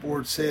as your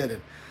word said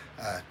in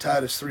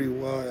Titus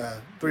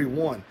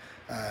 3:1,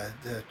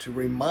 to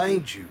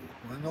remind you.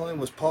 Well, not only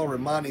was Paul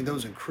reminding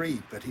those in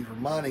Crete, but he's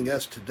reminding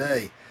us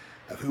today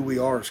of who we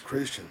are as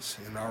Christians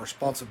and our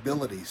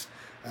responsibilities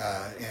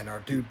and our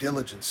due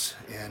diligence.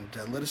 And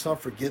let us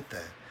not forget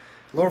that.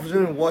 Lord, for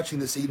anyone watching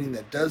this evening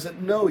that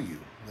doesn't know you,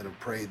 let him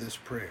pray this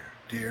prayer.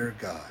 Dear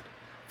God,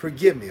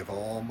 forgive me of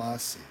all my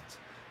sins.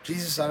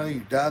 Jesus, I know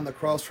you died on the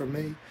cross for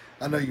me.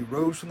 I know you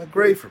rose from the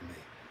grave for me.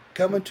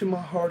 Come into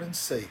my heart and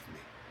save me.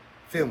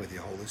 Fill me with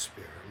your Holy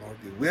Spirit.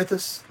 Lord, be with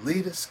us,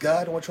 lead us,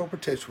 guide, and watch your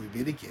protection we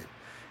meet again.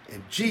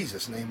 In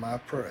Jesus' name I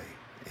pray.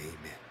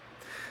 Amen.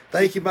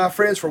 Thank you, my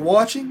friends, for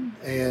watching.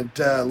 And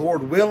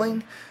Lord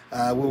willing,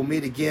 we'll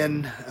meet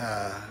again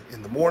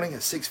in the morning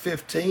at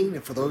 6:15.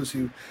 And for those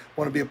who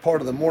want to be a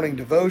part of the morning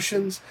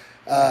devotions,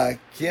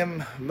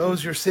 Kim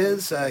Mosier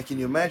says, can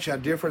you imagine how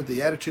different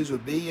the attitudes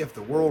would be if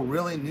the world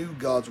really knew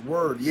God's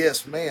Word?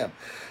 Yes, ma'am.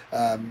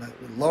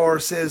 Laura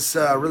says,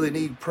 really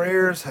need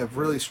prayers, have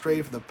really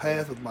strayed from the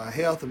path with my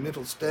health and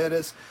mental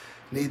status,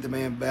 need the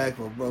man back.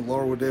 Well,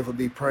 Laura will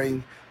definitely be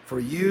praying for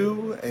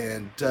you.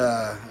 And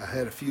I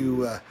had a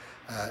few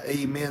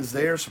amens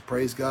there, so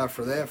praise God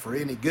for that. For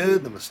any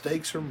good, the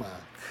mistakes are mine.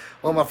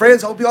 Well, my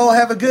friends, hope you all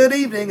have a good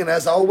evening. And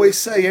as I always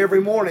say every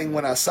morning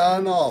when I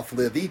sign off,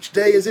 live each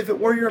day as if it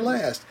were your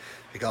last,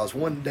 because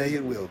one day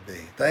it will be.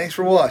 Thanks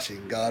for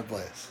watching. God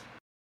bless.